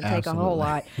 doesn't take a whole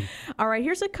lot. All right,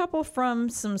 here's a couple from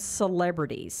some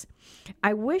celebrities.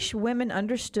 I wish women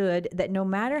understood that no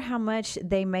matter how much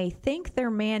they may think their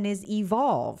man is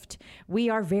evolved, we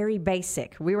are very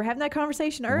basic. We were having that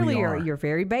conversation earlier. You're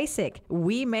very basic.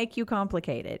 We make you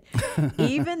complicated.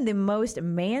 Even the most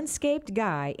manscaped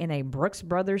guy in a Brooks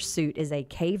Brothers suit is a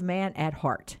caveman at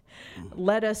heart.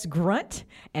 Let us grunt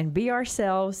and be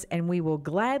ourselves, and we will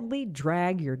gladly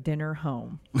drag your dinner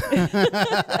home.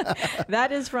 That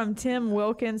is from Tim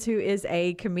Wilkins, who is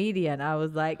a comedian. I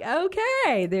was like,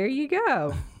 okay, there you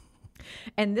go.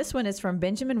 And this one is from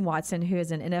Benjamin Watson, who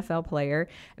is an NFL player.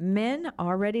 Men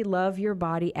already love your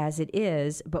body as it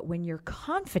is, but when you're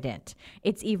confident,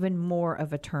 it's even more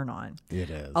of a turn on. It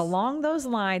is. Along those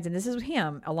lines, and this is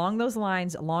him, along those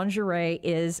lines, lingerie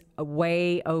is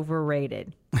way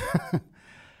overrated.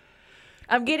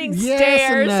 I'm getting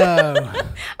stares. No.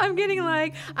 I'm getting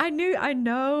like, I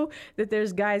know that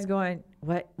there's guys going,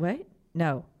 what?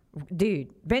 No,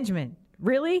 dude, Benjamin,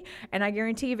 really? And I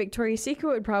guarantee you Victoria's Secret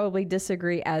would probably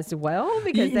disagree as well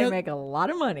because they make a lot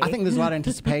of money. I think there's a lot of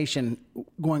anticipation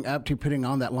going up to putting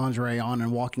on that lingerie on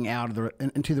and walking out of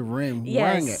into the room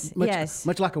wearing it. Yes.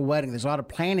 Much like a wedding. There's a lot of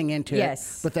planning into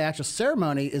Yes. it. But the actual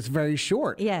ceremony is very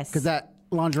short. Yes. Because that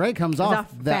lingerie comes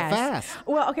off that fast.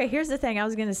 Well, okay, here's the thing. I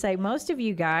was going to say, most of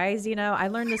you guys, I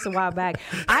learned this a while back.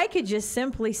 I could just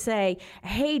simply say,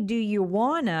 hey, do you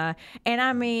wanna? And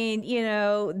I mean,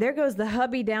 there goes the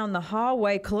hubby down the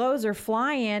hallway, clothes are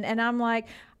flying, and I'm like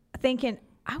thinking,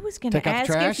 I was going to ask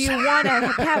if you want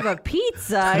to have a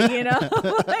pizza,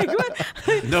 like, what?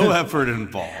 No effort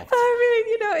involved.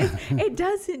 I mean, it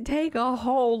doesn't take a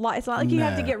whole lot. It's not like you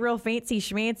have to get real fancy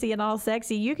schmancy and all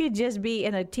sexy. You could just be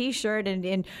in a T-shirt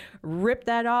and rip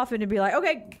that off and be like,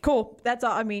 okay, cool. That's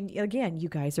all. I mean, again, you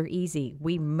guys are easy.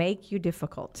 We make you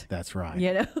difficult. That's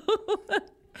right.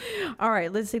 All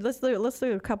right, let's see. Let's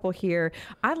do a couple here.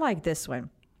 I like this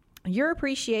one. Your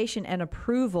appreciation and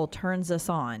approval turns us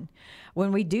on.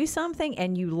 When we do something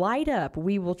and you light up,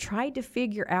 we will try to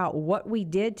figure out what we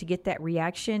did to get that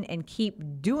reaction and keep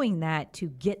doing that to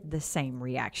get the same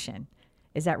reaction.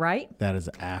 Is that right? That is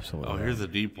absolutely right. Here's a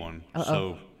deep one.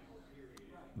 So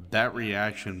that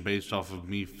reaction based off of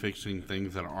me fixing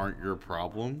things that aren't your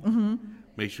problem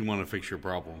makes you want to fix your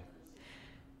problem.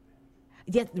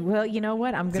 Yeah, well, you know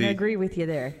what? I'm going to agree with you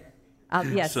there.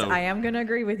 Yes, I am going to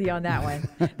agree with you on that one.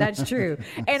 That's true.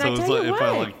 And so I tell you if what.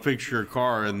 I fix your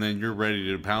car and then you're ready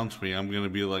to pounce me, I'm going to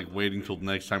be waiting till the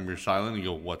next time you're silent and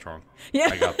go, what's wrong? Yeah.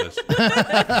 I got this.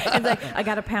 It's like, I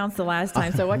got to pounce the last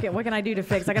time. So what can I do to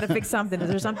fix? I got to fix something. Is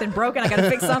there something broken? I got to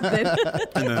fix something.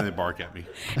 And then they bark at me.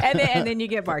 And then you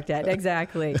get barked at.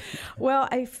 Exactly. Well,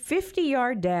 a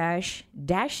 50-yard dash,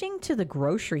 dashing to the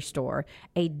grocery store,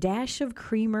 a dash of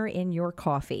creamer in your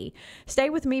coffee. Stay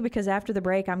with me because after the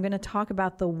break, I'm going to talk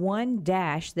about the one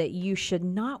dash that you should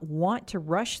not want to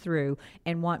rush through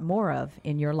and want more of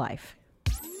in your life.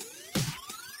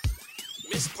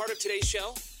 Missed part of today's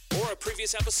show or a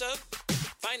previous episode?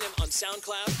 Find them on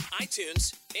SoundCloud,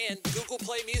 iTunes, and Google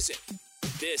Play Music.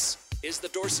 This is The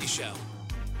Dorci Show.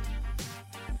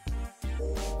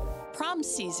 Prom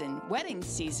season, wedding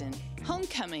season,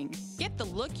 homecoming. Get the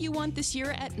look you want this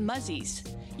year at Muzzy's.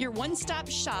 Your one-stop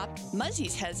shop,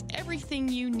 Muzzy's has everything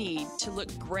you need to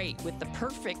look great with the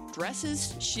perfect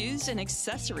dresses, shoes, and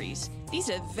accessories. These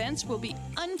events will be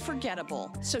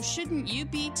unforgettable, so shouldn't you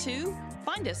be too?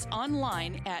 Find us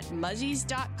online at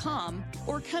muzzies.com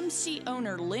or come see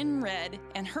owner Lynn Red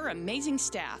and her amazing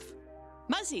staff.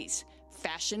 Muzzy's,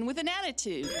 fashion with an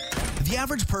attitude. The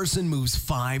average person moves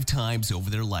 5 times over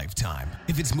their lifetime.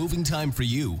 If it's moving time for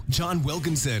you, John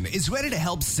Wilkinson is ready to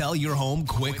help sell your home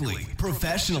quickly,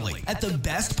 professionally, at the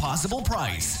best possible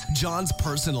price. John's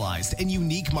personalized and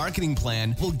unique marketing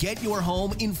plan will get your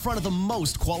home in front of the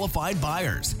most qualified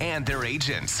buyers and their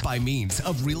agents by means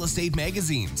of real estate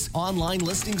magazines, online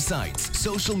listing sites,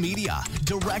 social media,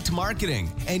 direct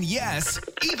marketing, and yes,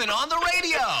 even on the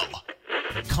radio.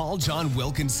 Call John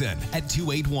Wilkinson at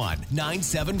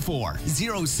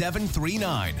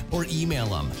 281-974-0739 or email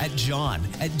him at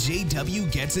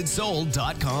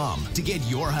john@jwgetsitsold.com to get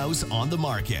your house on the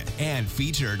market and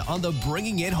featured on the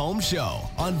Bringing It Home show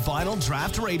on Vinyl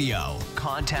Draft Radio.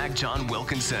 Contact John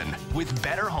Wilkinson with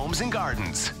Better Homes and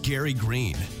Gardens. Gary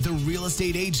Green, the real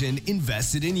estate agent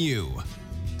invested in you.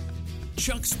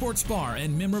 Chuck's Sports Bar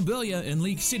and Memorabilia in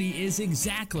League City is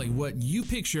exactly what you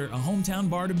picture a hometown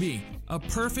bar to be. A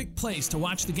perfect place to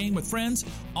watch the game with friends,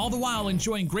 all the while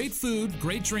enjoying great food,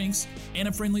 great drinks, and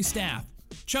a friendly staff.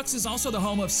 Chuck's is also the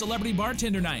home of celebrity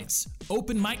bartender nights,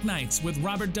 open mic nights with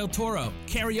Robert Del Toro,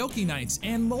 karaoke nights,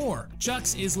 and more.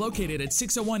 Chuck's is located at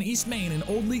 601 East Main in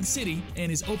Old League City and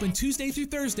is open Tuesday through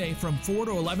Thursday from 4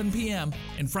 to 11 p.m.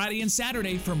 and Friday and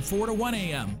Saturday from 4 to 1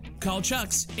 a.m. Call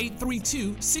Chuck's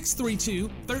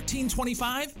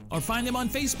 832-632-1325 or find them on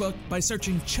Facebook by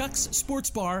searching Chuck's Sports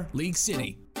Bar, League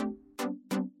City.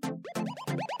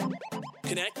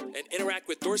 Connect and interact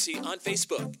with Dorci on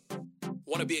Facebook.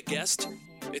 Want to be a guest?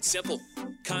 It's simple.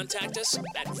 Contact us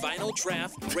at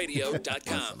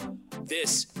vinyldraftradio.com.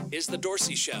 This is The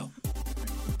Dorci Show.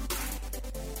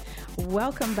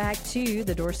 Welcome back to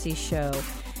The Dorci Show.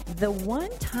 The one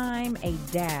time a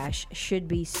dash should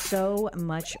be so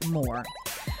much more.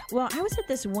 Well, I was at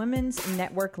this women's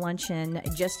network luncheon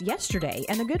just yesterday,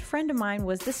 and a good friend of mine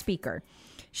was the speaker.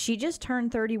 She just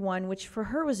turned 31, which for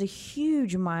her was a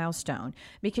huge milestone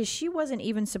because she wasn't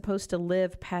even supposed to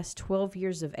live past 12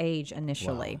 years of age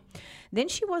initially. Wow. Then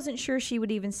she wasn't sure she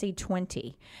would even see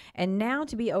 20. And now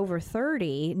to be over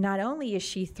 30, not only is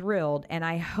she thrilled, and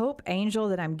I hope, Angel,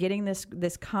 that I'm getting this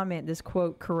comment, this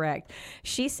quote correct.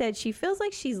 She said she feels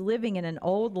like she's living in an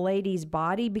old lady's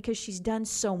body because she's done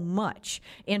so much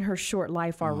in her short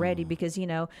life already because, you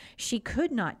know, she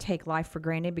could not take life for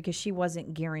granted because she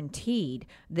wasn't guaranteed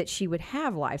that she would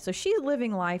have life. So she's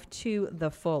living life to the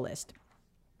fullest.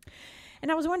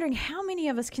 And I was wondering how many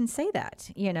of us can say that,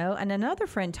 you know? And another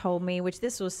friend told me, which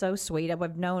this was so sweet.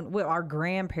 I've known, well, our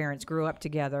grandparents grew up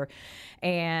together,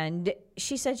 and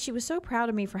she said she was so proud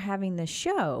of me for having this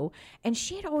show, and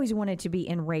she had always wanted to be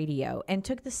in radio and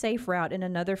took the safe route in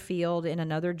another field, in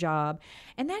another job.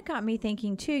 And that got me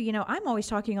thinking too, you know, I'm always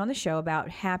talking on the show about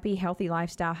happy, healthy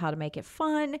lifestyle, how to make it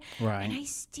fun. Right. And I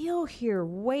still hear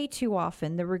way too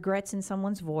often the regrets in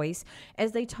someone's voice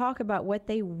as they talk about what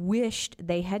they wished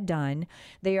they had done.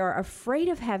 They are afraid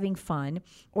of having fun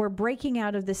or breaking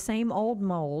out of the same old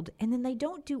mold, and then they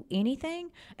don't do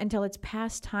anything until it's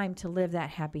past time to live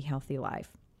that happy, healthy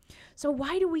life. So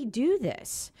why do we do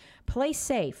this? Play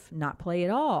safe, not play at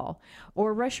all,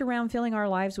 or rush around filling our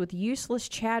lives with useless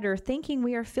chatter thinking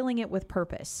we are filling it with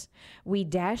purpose. We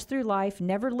dash through life,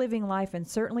 never living life, and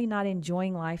certainly not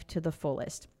enjoying life to the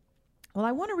fullest. Well,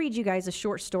 I want to read you guys a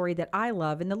short story that I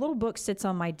love, and the little book sits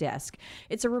on my desk.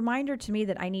 It's a reminder to me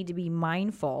that I need to be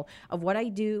mindful of what I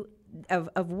do,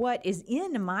 of what is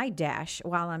in my dash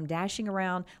while I'm dashing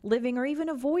around, living, or even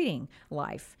avoiding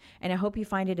life. And I hope you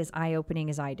find it as eye-opening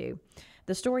as I do.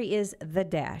 The story is The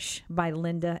Dash by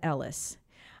Linda Ellis.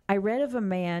 I read of a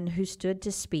man who stood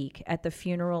to speak at the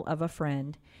funeral of a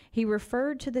friend. He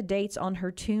referred to the dates on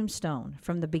her tombstone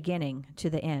from the beginning to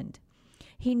the end.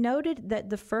 He noted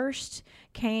that first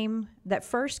came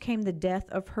the death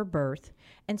of her birth,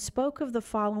 and spoke of the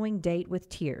following date with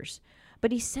tears.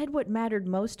 But he said what mattered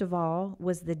most of all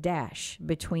was the dash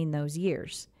between those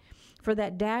years. For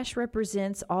that dash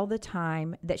represents all the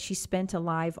time that she spent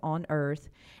alive on earth,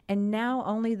 and now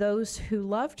only those who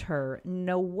loved her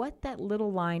know what that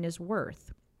little line is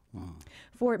worth.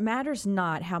 For it matters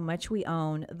not how much we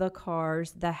own, the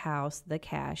cars, the house, the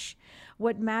cash.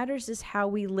 What matters is how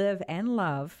we live and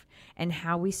love, and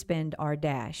how we spend our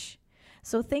dash.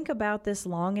 So think about this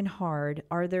long and hard.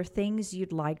 Are there things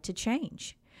you'd like to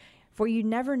change? For you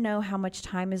never know how much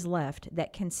time is left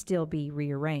that can still be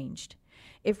rearranged.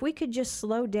 If we could just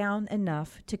slow down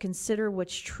enough to consider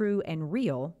what's true and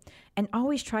real, and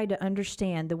always try to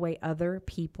understand the way other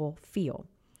people feel,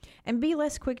 and be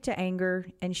less quick to anger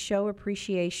and show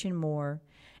appreciation more,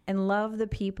 and love the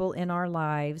people in our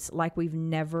lives like we've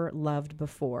never loved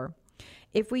before.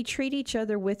 If we treat each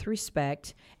other with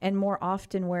respect and more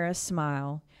often wear a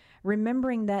smile,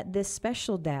 remembering that this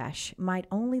special dash might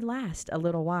only last a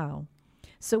little while.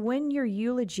 So when your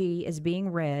eulogy is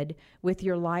being read with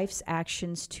your life's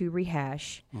actions to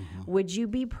rehash, would you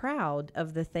be proud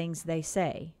of the things they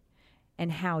say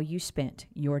and how you spent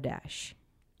your dash?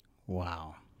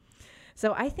 Wow.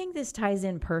 So I think this ties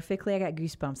in perfectly. I got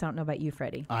goosebumps. I don't know about you,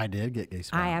 Freddie. I did get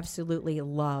goosebumps. I absolutely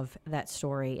love that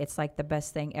story. It's like the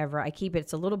best thing ever. I keep it.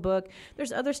 It's a little book.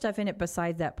 There's other stuff in it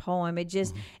besides that poem. It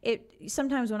just,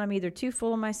 sometimes when I'm either too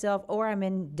full of myself or I'm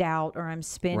in doubt or I'm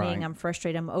spinning, Right. I'm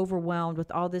frustrated, I'm overwhelmed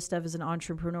with all this stuff as an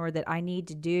entrepreneur that I need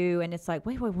to do. And it's like,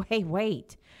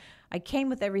 wait. I came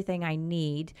with everything I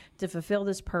need to fulfill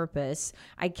this purpose.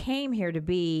 I came here to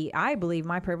be, I believe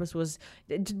my purpose was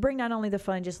to bring not only the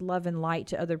fun, just love and light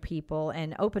to other people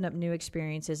and open up new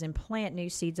experiences and plant new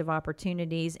seeds of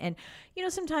opportunities. And, you know,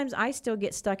 sometimes I still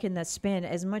get stuck in that spin.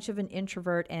 As much of an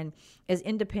introvert and as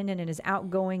independent and as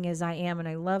outgoing as I am, and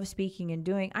I love speaking and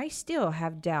doing, I still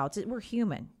have doubts. We're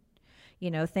human. You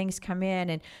know, things come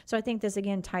in. And so I think this,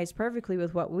 again, ties perfectly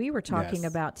with what we were talking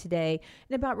about today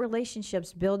and about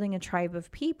relationships, building a tribe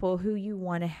of people who you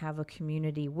want to have a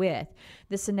community with.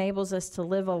 This enables us to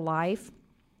live a life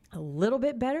a little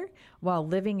bit better while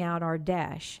living out our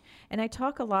dash. And I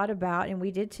talk a lot about, and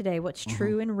we did today, what's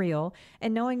true and real,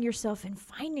 and knowing yourself and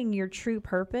finding your true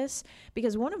purpose.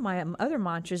 Because one of my other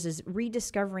mantras is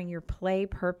rediscovering your play,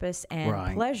 purpose,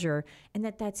 and pleasure, and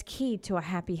that's key to a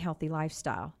happy, healthy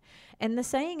lifestyle. And the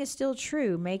saying is still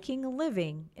true. Making a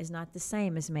living is not the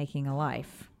same as making a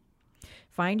life.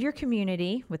 Find your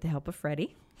community with the help of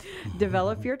Freddie.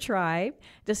 Develop your tribe,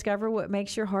 discover what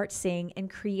makes your heart sing, and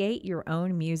create your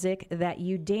own music that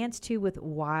you dance to with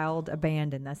wild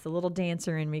abandon. That's the little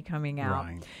dancer in me coming out.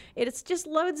 Right. It's just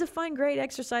loads of fun, great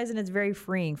exercise, and it's very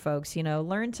freeing, folks. You know,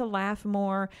 learn to laugh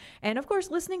more. And, of course,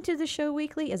 listening to the show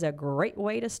weekly is a great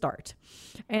way to start.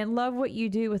 And love what you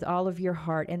do with all of your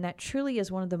heart. And that truly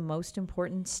is one of the most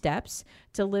important steps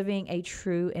to living a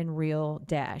true and real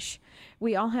dash.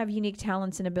 We all have unique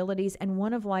talents and abilities, and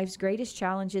one of life's greatest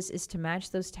challenges is to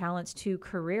match those talents to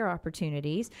career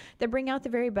opportunities that bring out the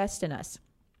very best in us.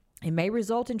 It may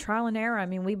result in trial and error. I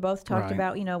mean, we both talked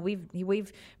about, you know,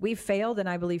 we've failed, and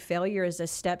I believe failure is a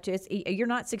step to you're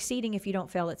not succeeding if you don't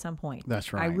fail at some point.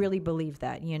 That's right. I really believe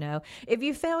that, you know. If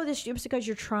you fail, it's just because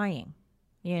you're trying.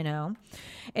 you know.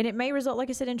 And it may result, like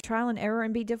I said, in trial and error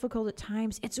and be difficult at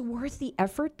times. It's worth the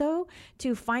effort, though,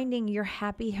 to finding your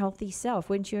happy, healthy self.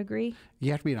 Wouldn't you agree?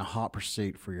 You have to be in a hot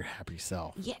pursuit for your happy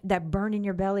self. Yeah, that burn in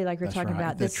your belly, like we're That's talking right.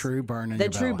 about. The true burn in the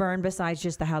your true belly. burn, besides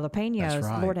just the jalapenos. That's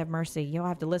right. Lord have mercy. You'll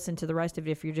have to listen to the rest of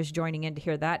it if you're just joining in to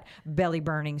hear that belly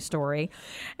burning story.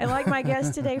 And like my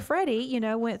guest today, Freddie, you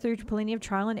know, went through plenty of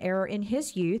trial and error in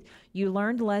his youth. You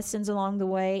learned lessons along the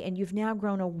way, and you've now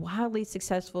grown a wildly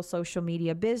successful social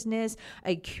media business,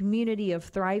 a community of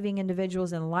thriving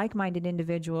individuals and like-minded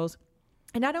individuals.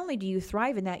 And not only do you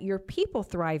thrive in that, your people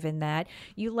thrive in that.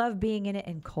 You love being in it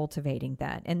and cultivating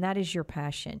that. And that is your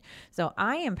passion. So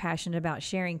I am passionate about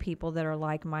sharing people that are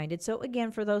like-minded. So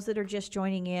again, for those that are just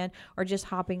joining in or just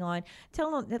hopping on,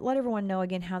 let everyone know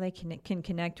again how they can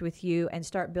connect with you and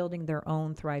start building their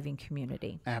own thriving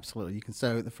community. Absolutely. You can.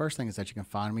 So the first thing is that you can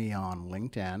find me on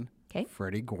LinkedIn,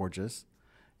 Freddie Gorgeous.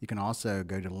 You can also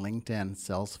go to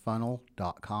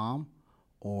LinkedInSalesFunnel.com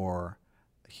or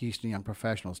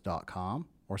HoustonYoungProfessionals.com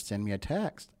or send me a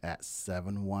text at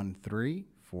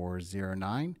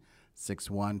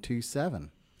 713-409-6127.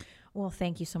 Well,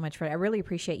 thank you so much, Fred. I really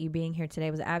appreciate you being here today.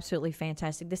 It was absolutely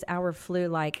fantastic. This hour flew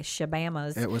like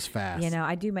shabamas. It was fast. You know,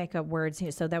 I do make up words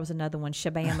here, so that was another one,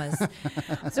 shabamas.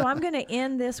 So I'm going to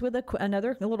end this with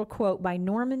another little quote by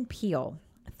Norman Peale.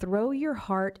 Throw your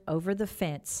heart over the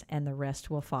fence and the rest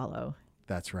will follow.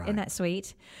 That's right. Isn't that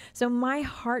sweet? So my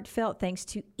heartfelt thanks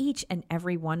to each and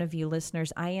every one of you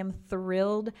listeners. I am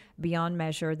thrilled beyond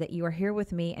measure that you are here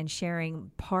with me and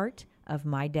sharing part of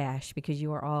my dash, because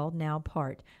you are all now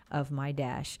part of my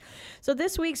dash. So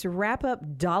this week's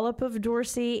wrap-up dollop of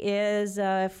Dorci is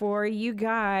for you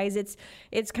guys.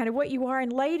 It's kind of what you are.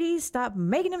 And ladies, stop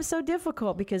making them so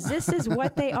difficult, because this is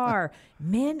what they are.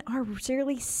 Men are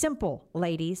really simple,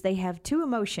 ladies. They have two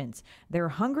emotions. They're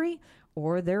hungry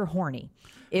or they're horny.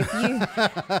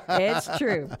 It's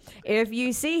true. If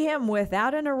you see him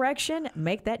without an erection,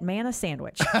 make that man a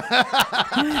sandwich.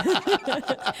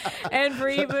 And for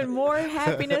even more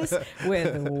happiness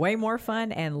with way more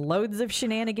fun and loads of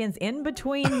shenanigans in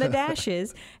between the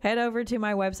dashes, head over to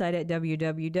my website at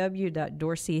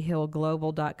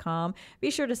www.dorcihillglobal.com.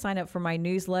 Be sure to sign up for my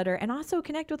newsletter and also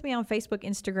connect with me on Facebook,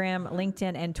 Instagram,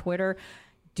 LinkedIn, and Twitter.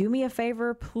 Do me a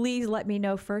favor, please let me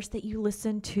know first that you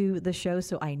listen to the show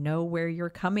so I know where you're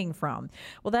coming from.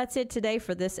 Well, that's it today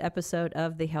for this episode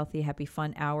of the Healthy, Happy,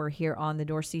 Fun Hour here on The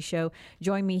Dorci Show.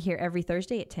 Join me here every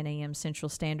Thursday at 10 a.m. Central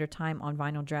Standard Time on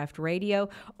Vinyl Draft Radio,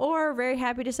 or very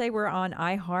happy to say we're on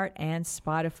iHeart and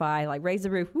Spotify. Like, raise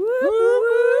the roof. Woo,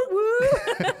 woo, woo.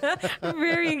 I'm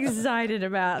very excited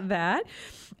about that.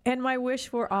 And my wish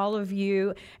for all of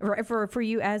you, for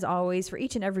you as always, for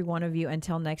each and every one of you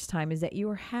until next time, is that you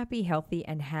are happy, healthy,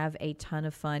 and have a ton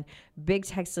of fun. Big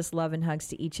Texas love and hugs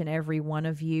to each and every one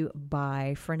of you.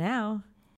 Bye for now.